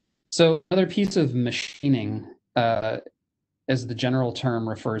 So another piece of machining, as the general term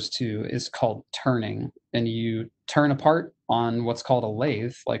refers to, is called turning. And you turn a part on what's called a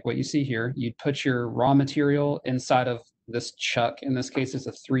lathe, like what you see here. You'd put your raw material inside of this chuck. In this case, it's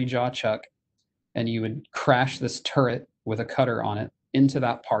a 3-jaw chuck. And you would crash this turret with a cutter on it into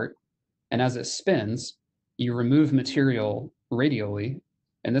that part. And as it spins, you remove material radially.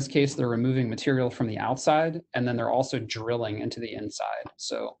 In this case, they're removing material from the outside, and then they're also drilling into the inside.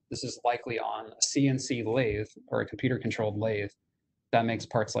 So this is likely on a CNC lathe, or a computer-controlled lathe, that makes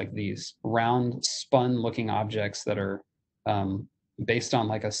parts like these, round, spun-looking objects that are based on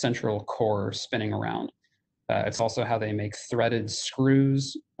like a central core spinning around. It's also how they make threaded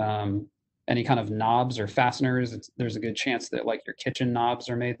screws, any kind of knobs or fasteners. There's a good chance that like your kitchen knobs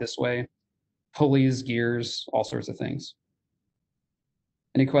are made this way. Pulleys, gears, all sorts of things.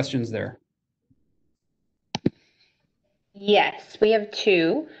 Any questions there? Yes, we have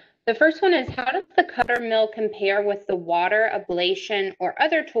two. The first one is, how does the cutter mill compare with the water ablation or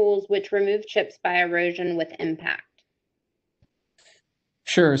other tools which remove chips by erosion with impact?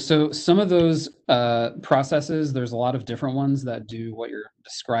 Sure. So some of those processes, there's a lot of different ones that do what you're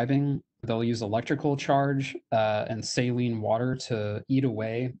describing. They'll use electrical charge and saline water to eat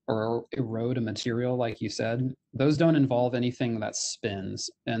away or erode a material, like you said. Those don't involve anything that spins.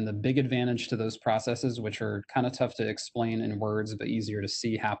 And the big advantage to those processes, which are kind of tough to explain in words but easier to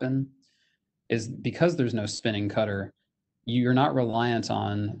see happen, is because there's no spinning cutter, you're not reliant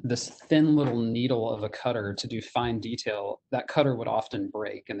on this thin little needle of a cutter to do fine detail. That cutter would often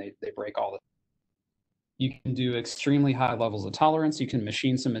break, and they break all the. You can do extremely high levels of tolerance. You can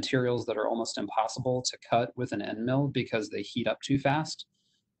machine some materials that are almost impossible to cut with an end mill because they heat up too fast.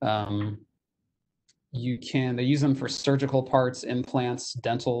 They use them for surgical parts, implants,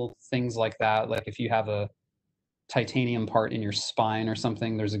 dental, things like that. Like if you have a titanium part in your spine or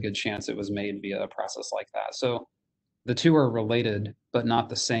something, there's a good chance it was made via a process like that. So the two are related, but not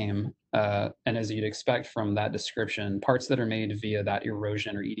the same. And as you'd expect from that description, parts that are made via that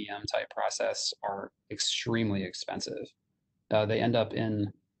erosion or EDM type process are extremely expensive. They end up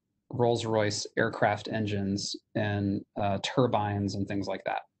in Rolls-Royce aircraft engines and turbines and things like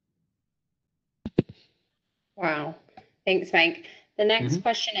that. Wow. Thanks, Mike. The next Mhm.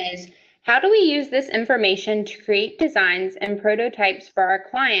 question is, how do we use this information to create designs and prototypes for our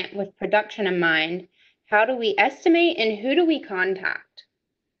client with production in mind? How do we estimate and who do we contact?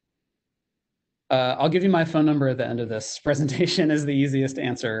 I'll give you my phone number at the end of this presentation is the easiest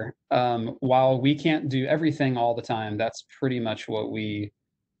answer. While we can't do everything all the time, that's pretty much what we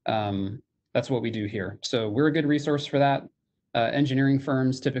do here. So we're a good resource for that. Engineering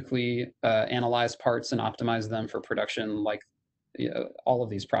firms typically analyze parts and optimize them for production, like all of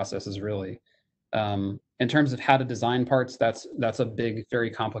these processes really. In terms of how to design parts, that's a big, very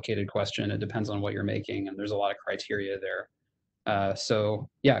complicated question. It depends on what you're making, and there's a lot of criteria there. So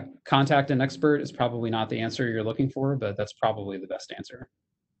yeah, contact an expert is probably not the answer you're looking for, but that's probably the best answer.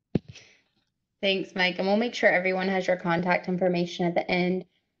 Thanks, Mike. And we'll make sure everyone has your contact information at the end.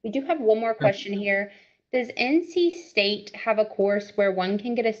 We do have one more question here. Does NC State have a course where one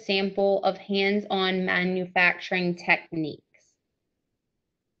can get a sample of hands-on manufacturing techniques?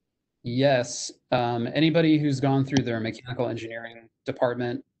 Yes, anybody who's gone through their mechanical engineering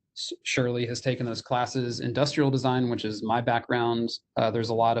department surely has taken those classes. Industrial design, which is my background, there's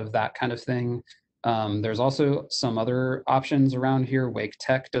a lot of that kind of thing. There's also some other options around here. Wake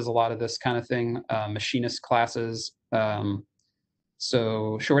Tech does a lot of this kind of thing, machinist classes.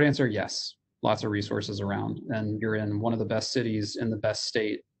 So short answer, yes, lots of resources around. And you're in one of the best cities in the best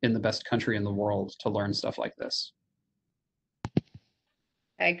state, in the best country in the world to learn stuff like this.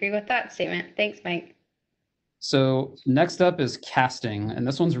 I agree with that statement. Thanks, Mike. So next up is casting, and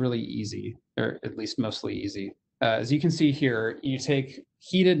this one's really easy, or at least mostly easy. As you can see here, you take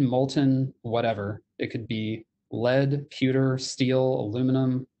heated molten whatever. It could be lead, pewter, steel,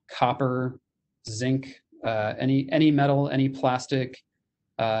 aluminum, copper, zinc, any metal, any plastic,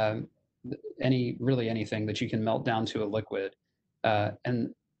 uh, really anything that you can melt down to a liquid.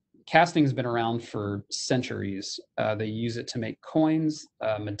 And casting's been around for centuries. They use it to make coins,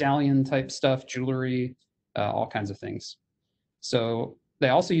 medallion type stuff, jewelry, all kinds of things. So they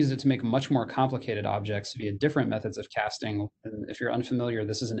also use it to make much more complicated objects via different methods of casting. And if you're unfamiliar,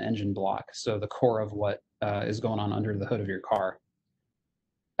 this is an engine block, so the core of what is going on under the hood of your car.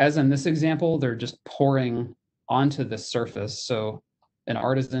 As in this example, they're just pouring onto this surface. So an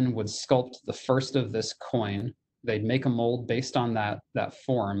artisan would sculpt the first of this coin. They'd make a mold based on that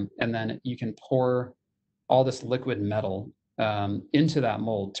form, and then you can pour all this liquid metal into that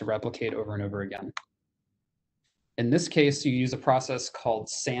mold to replicate over and over again. In this case, you use a process called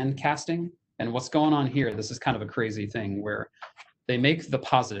sand casting. And what's going on here, this is kind of a crazy thing where they make the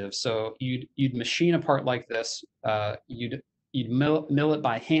positive. So you'd machine a part like this. You'd mill it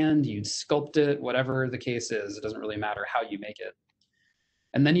by hand. You'd sculpt it, whatever the case is. It doesn't really matter how you make it.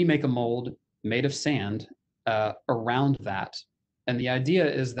 And then you make a mold made of sand around that. And the idea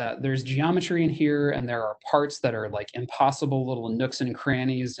is that there's geometry in here, and there are parts that are like impossible little nooks and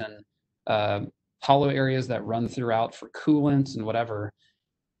crannies and hollow areas that run throughout for coolant and whatever.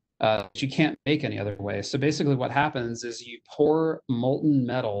 You can't make any other way. So basically what happens is you pour molten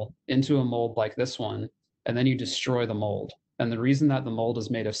metal into a mold like this one, and then you destroy the mold. And the reason that the mold is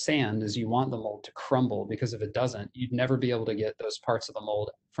made of sand is you want the mold to crumble, because if it doesn't, you'd never be able to get those parts of the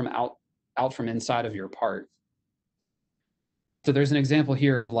mold from out from inside of your part. So there's an example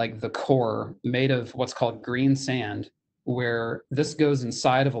here, like the core made of what's called green sand, where this goes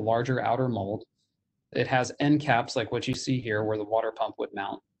inside of a larger outer mold. It has end caps like what you see here where the water pump would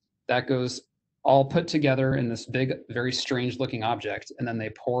mount. that goes all put together in this big, very strange looking object. And then they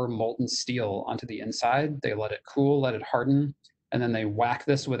pour molten steel onto the inside. They let it cool, let it harden. And then they whack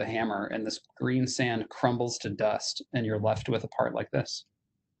this with a hammer, and this green sand crumbles to dust, and you're left with a part like this.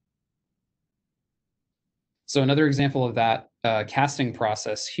 So another example of that casting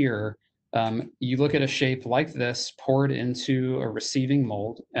process here, you look at a shape like this poured into a receiving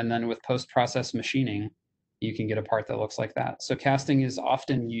mold, and then with post-process machining, you can get a part that looks like that. So casting is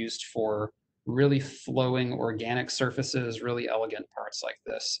often used for really flowing organic surfaces, really elegant parts like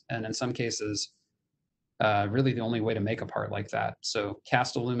this. And in some cases, really the only way to make a part like that. So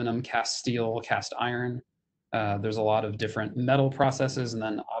cast aluminum, cast steel, cast iron. There's a lot of different metal processes, and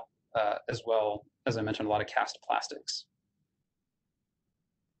then as well, as I mentioned, a lot of cast plastics.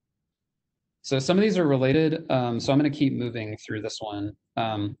 So some of these are related, so I'm going to keep moving through this one.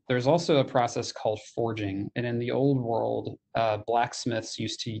 There's also a process called forging, and in the old world, blacksmiths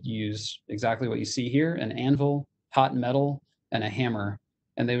used to use exactly what you see here, an anvil, hot metal, and a hammer,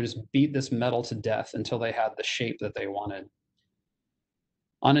 and they would just beat this metal to death until they had the shape that they wanted.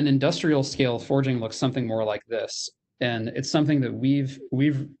 On an industrial scale, forging looks something more like this. And it's something that we've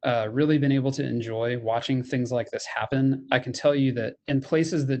really been able to enjoy watching things like this happen. I can tell you that in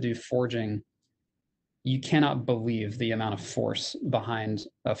places that do forging, you cannot believe the amount of force behind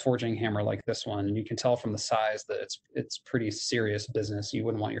a forging hammer like this one. And you can tell from the size that it's pretty serious business. You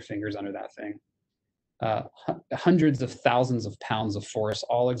wouldn't want your fingers under that thing. Hundreds of thousands of pounds of force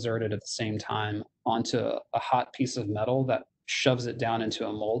all exerted at the same time onto a hot piece of metal that shoves it down into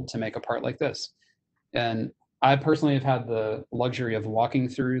a mold to make a part like this. And I personally have had the luxury of walking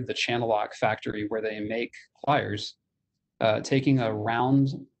through the channel lock factory where they make pliers, taking a round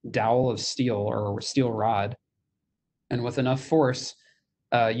dowel of steel or a steel rod, and with enough force,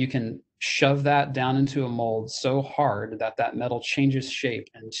 you can shove that down into a mold so hard that that metal changes shape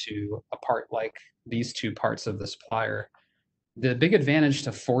into a part like these two parts of this plier. The big advantage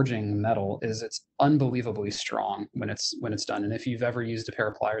to forging metal is it's unbelievably strong when it's done. And if you've ever used a pair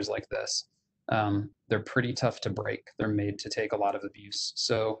of pliers like this, they're pretty tough to break. They're made to take a lot of abuse.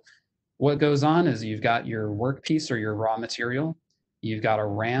 So what goes on is you've got your workpiece or your raw material. You've got a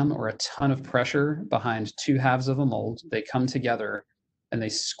ram or a ton of pressure behind two halves of a mold. They come together and they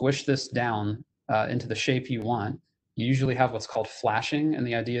squish this down into the shape you want. You usually have what's called flashing. And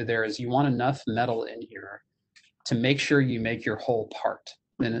the idea there is you want enough metal in here to make sure you make your whole part.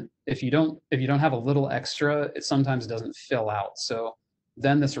 And if you don't have a little extra, it sometimes doesn't fill out. So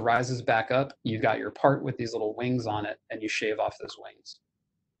then this rises back up. You've got your part with these little wings on it, and you shave off those wings.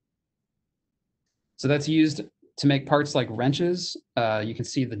 So that's used to make parts like wrenches. You can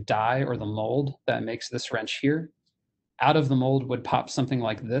see the die or the mold that makes this wrench here. Out of the mold would pop something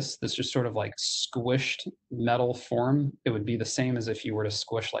like this. This just sort of like squished metal form. It would be the same as if you were to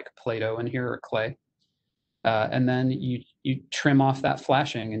squish like Play-Doh in here or clay. And then you trim off that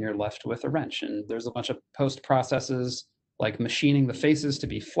flashing and you're left with a wrench. And there's a bunch of post processes like machining the faces to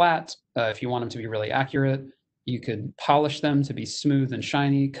be flat. If you want them to be really accurate, you could polish them to be smooth and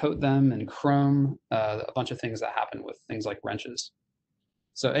shiny, coat them in chrome, a bunch of things that happen with things like wrenches.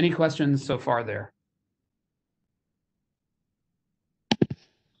 So any questions so far there?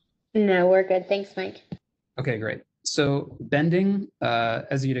 No, we're good. Thanks, Mike. Okay, great. So bending,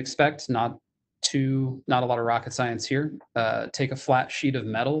 as you'd expect, not a lot of rocket science here. Take a flat sheet of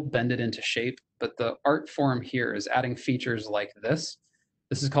metal, bend it into shape, but the art form here is adding features like this.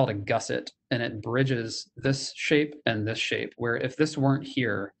 This is called a gusset, and it bridges this shape and this shape, where if this weren't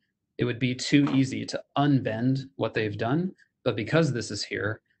here, it would be too easy to unbend what they've done. But because this is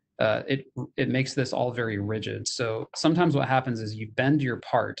here, it makes this all very rigid. So sometimes what happens is you bend your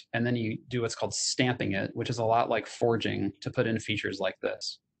part and then you do what's called stamping it, which is a lot like forging to put in features like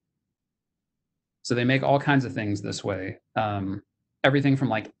this. So they make all kinds of things this way. Everything from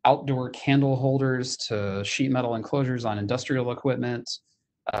like outdoor candle holders to sheet metal enclosures on industrial equipment.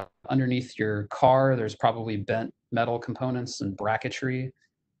 Underneath your car, there's probably bent metal components and bracketry.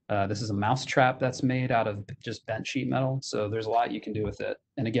 This is a mouse trap that's made out of just bent sheet metal. So there's a lot you can do with it.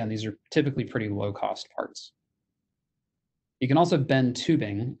 And again, these are typically pretty low cost parts. You can also bend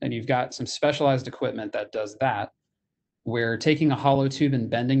tubing, and you've got some specialized equipment that does that, where taking a hollow tube and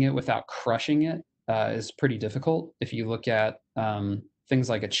bending it without crushing it is pretty difficult. If you look at things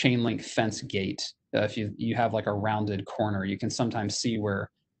like a chain link fence gate, if you have like a rounded corner, you can sometimes see where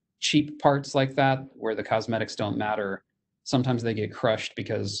cheap parts like that, where the cosmetics don't matter, sometimes they get crushed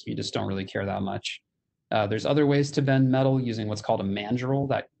because you just don't really care that much. There's other ways to bend metal using what's called a mandrel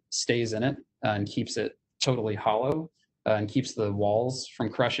that stays in it and keeps it totally hollow and keeps the walls from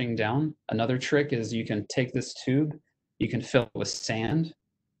crushing down. Another trick is you can take this tube, you can fill it with sand,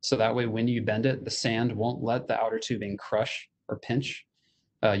 So that way, when you bend it, the sand won't let the outer tubing crush or pinch.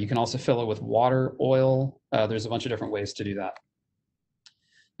 You can also fill it with water, oil. There's a bunch of different ways to do that.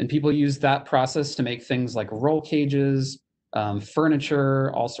 And people use that process to make things like roll cages,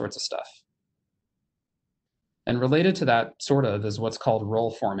 furniture, all sorts of stuff. And related to that, sort of, is what's called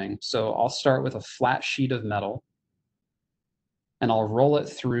roll forming. So I'll start with a flat sheet of metal, and I'll roll it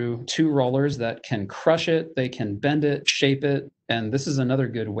through two rollers that can crush it, they can bend it, shape it. And this is another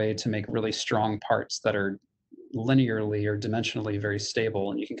good way to make really strong parts that are linearly or dimensionally very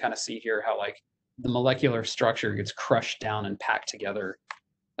stable. And you can kind of see here how like the molecular structure gets crushed down and packed together.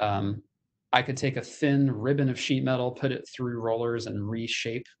 I could take a thin ribbon of sheet metal, put it through rollers and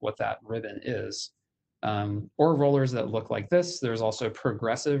reshape what that ribbon is. Or rollers that look like this. There's also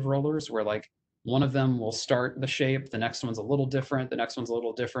progressive rollers where like one of them will start the shape, the next one's a little different, the next one's a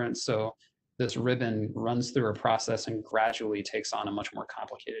little different. So this ribbon runs through a process and gradually takes on a much more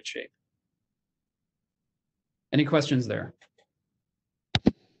complicated shape. Any questions there?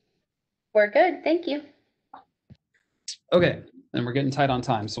 We're good, thank you. Okay, and we're getting tight on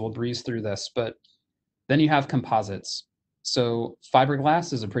time, so we'll breeze through this. But then you have composites. So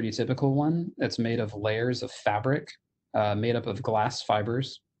fiberglass is a pretty typical one. It's made of layers of fabric made up of glass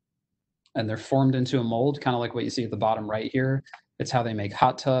fibers, and they're formed into a mold, kind of like what you see at the bottom right here. It's how they make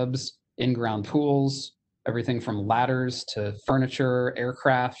hot tubs, in-ground pools, everything from ladders to furniture,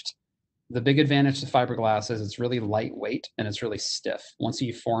 aircraft. The big advantage to fiberglass is it's really lightweight and it's really stiff. Once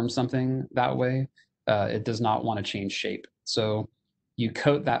you form something that way, it does not want to change shape. So you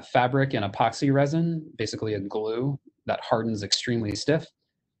coat that fabric in epoxy resin, basically a glue that hardens extremely stiff.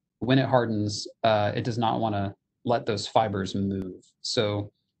 When it hardens, it does not want to let those fibers move.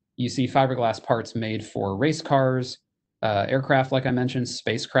 So you see fiberglass parts made for race cars, aircraft, like I mentioned,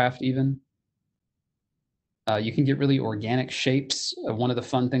 spacecraft even. You can get really organic shapes. One of the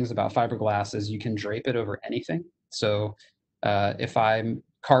fun things about fiberglass is you can drape it over anything. So if I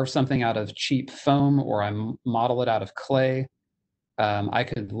carve something out of cheap foam or I model it out of clay, I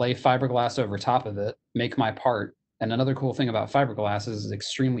could lay fiberglass over top of it, make my part. And another cool thing about fiberglass is it's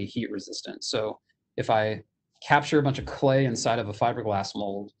extremely heat resistant. So if I capture a bunch of clay inside of a fiberglass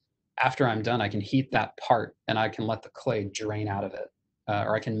mold, after I'm done, I can heat that part and I can let the clay drain out of it,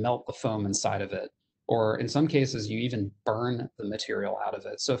 or I can melt the foam inside of it. Or in some cases, you even burn the material out of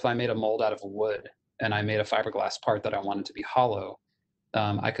it. So if I made a mold out of wood and I made a fiberglass part that I wanted to be hollow,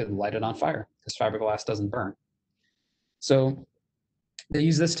 I could light it on fire because fiberglass doesn't burn. So they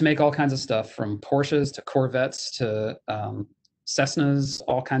use this to make all kinds of stuff, from Porsches to Corvettes to Cessnas,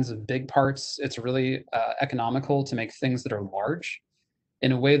 all kinds of big parts. It's really economical to make things that are large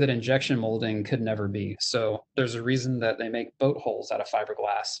in a way that injection molding could never be. So there's a reason that they make boat hulls out of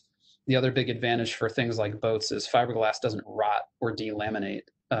fiberglass. The other big advantage for things like boats is fiberglass doesn't rot or delaminate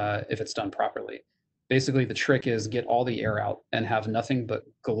if it's done properly. Basically, the trick is get all the air out and have nothing but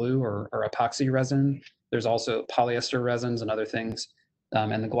glue or epoxy resin. There's also polyester resins and other things,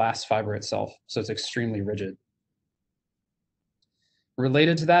 and the glass fiber itself. So it's extremely rigid.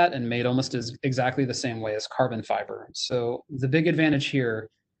 Related to that and made almost as exactly the same way as carbon fiber. So the big advantage here,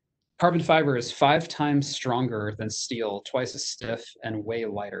 carbon fiber is 5 times stronger than steel, twice as stiff, and way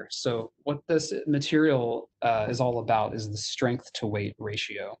lighter. So what this material is all about is the strength to weight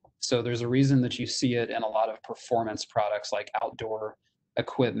ratio. So there's a reason that you see it in a lot of performance products like outdoor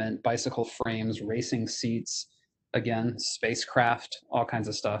equipment, bicycle frames, racing seats, again, spacecraft, all kinds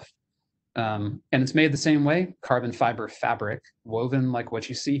of stuff. And it's made the same way, carbon fiber fabric, woven like what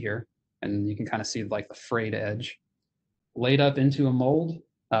you see here. And you can kind of see like the frayed edge, laid up into a mold,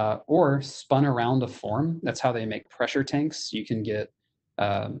 or spun around a form. That's how they make pressure tanks. You can get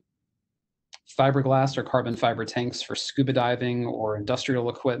fiberglass or carbon fiber tanks for scuba diving or industrial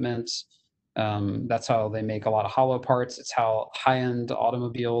equipment. That's how they make a lot of hollow parts. It's how high-end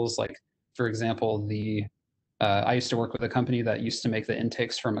automobiles, like for example, I used to work with a company that used to make the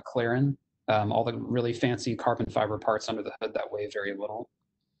intakes for McLaren, all the really fancy carbon fiber parts under the hood that weigh very little.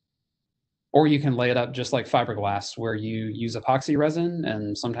 Or you can lay it up just like fiberglass, where you use epoxy resin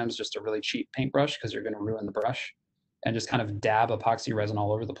and sometimes just a really cheap paintbrush because you're going to ruin the brush, and just kind of dab epoxy resin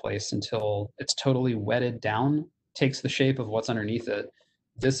all over the place until it's totally wetted down, takes the shape of what's underneath it.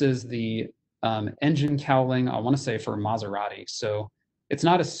 This is the engine cowling, I want to say, for Maserati. So it's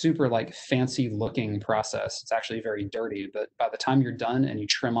not a super like fancy looking process. It's actually very dirty, but by the time you're done and you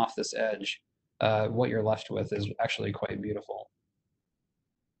trim off this edge, what you're left with is actually quite beautiful.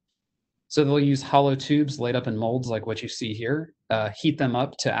 So they'll use hollow tubes laid up in molds like what you see here, heat them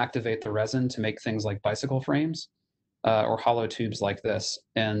up to activate the resin to make things like bicycle frames. or hollow tubes like this.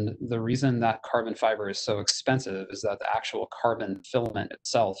 And the reason that carbon fiber is so expensive is that the actual carbon filament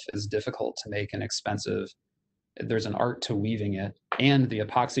itself is difficult to make and expensive. There's an art to weaving it, and the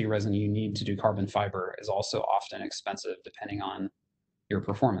epoxy resin you need to do carbon fiber is also often expensive depending on your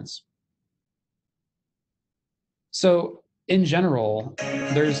performance. So in general,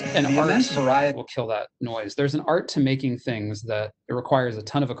 there's an art, we'll kill that noise. There's an art to making things that it requires a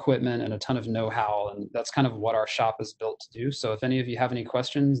ton of equipment and a ton of know-how, and that's kind of what our shop is built to do. So if any of you have any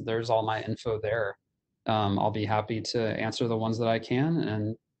questions, there's all my info there. I'll be happy to answer the ones that I can,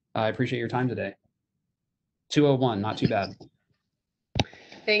 and I appreciate your time today. 201, not too bad.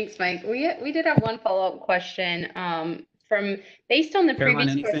 Thanks, Mike. We did have one follow-up question from based on the Caroline,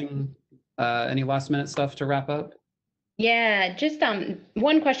 previous anything, any last minute stuff to wrap up? Yeah, just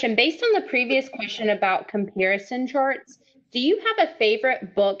one question. Based on the previous question about comparison charts, do you have a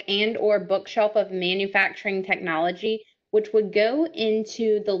favorite book and or bookshelf of manufacturing technology which would go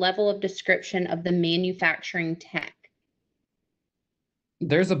into the level of description of the manufacturing tech?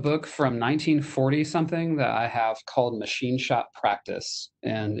 There's a book from 1940 something that I have called Machine Shop Practice.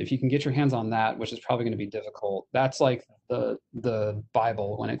 And if you can get your hands on that, which is probably going to be difficult, that's like the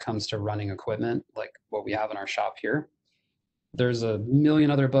Bible when it comes to running equipment, like what we have in our shop here. There's a million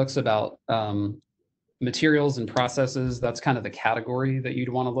other books about materials and processes. That's kind of the category that you'd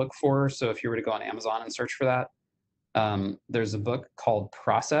want to look for. So if you were to go on Amazon and search for that, there's a book called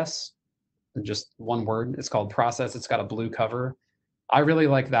Process, just one word. It's called Process. It's got a blue cover. I really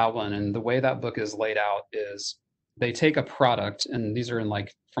like that one. And the way that book is laid out is they take a product, and these are in,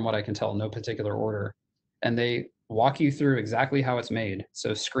 like, from what I can tell, no particular order, and they walk you through exactly how it's made.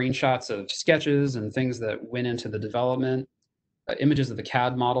 So screenshots of sketches and things that went into the development, images of the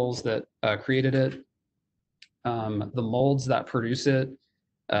CAD models that created it, the molds that produce it.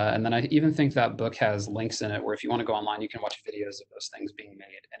 And then I even think that book has links in it where if you want to go online, you can watch videos of those things being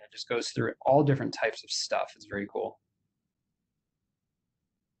made. And it just goes through all different types of stuff. It's very cool.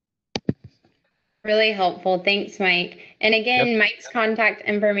 Really helpful. Thanks, Mike. And again, Yep. Mike's contact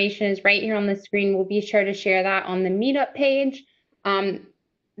information is right here on the screen. We'll be sure to share that on the meetup page.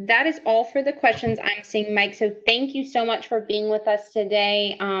 That is all for the questions I'm seeing, Mike. So thank you so much for being with us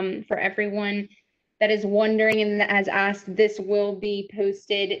today. For everyone that is wondering and that has asked, this will be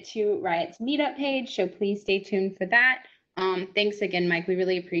posted to Riot's meetup page. So please stay tuned for that. Thanks again, Mike. We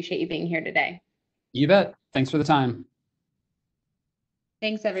really appreciate you being here today. You bet. Thanks for the time.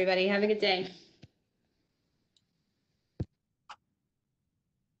 Thanks, everybody. Have a good day.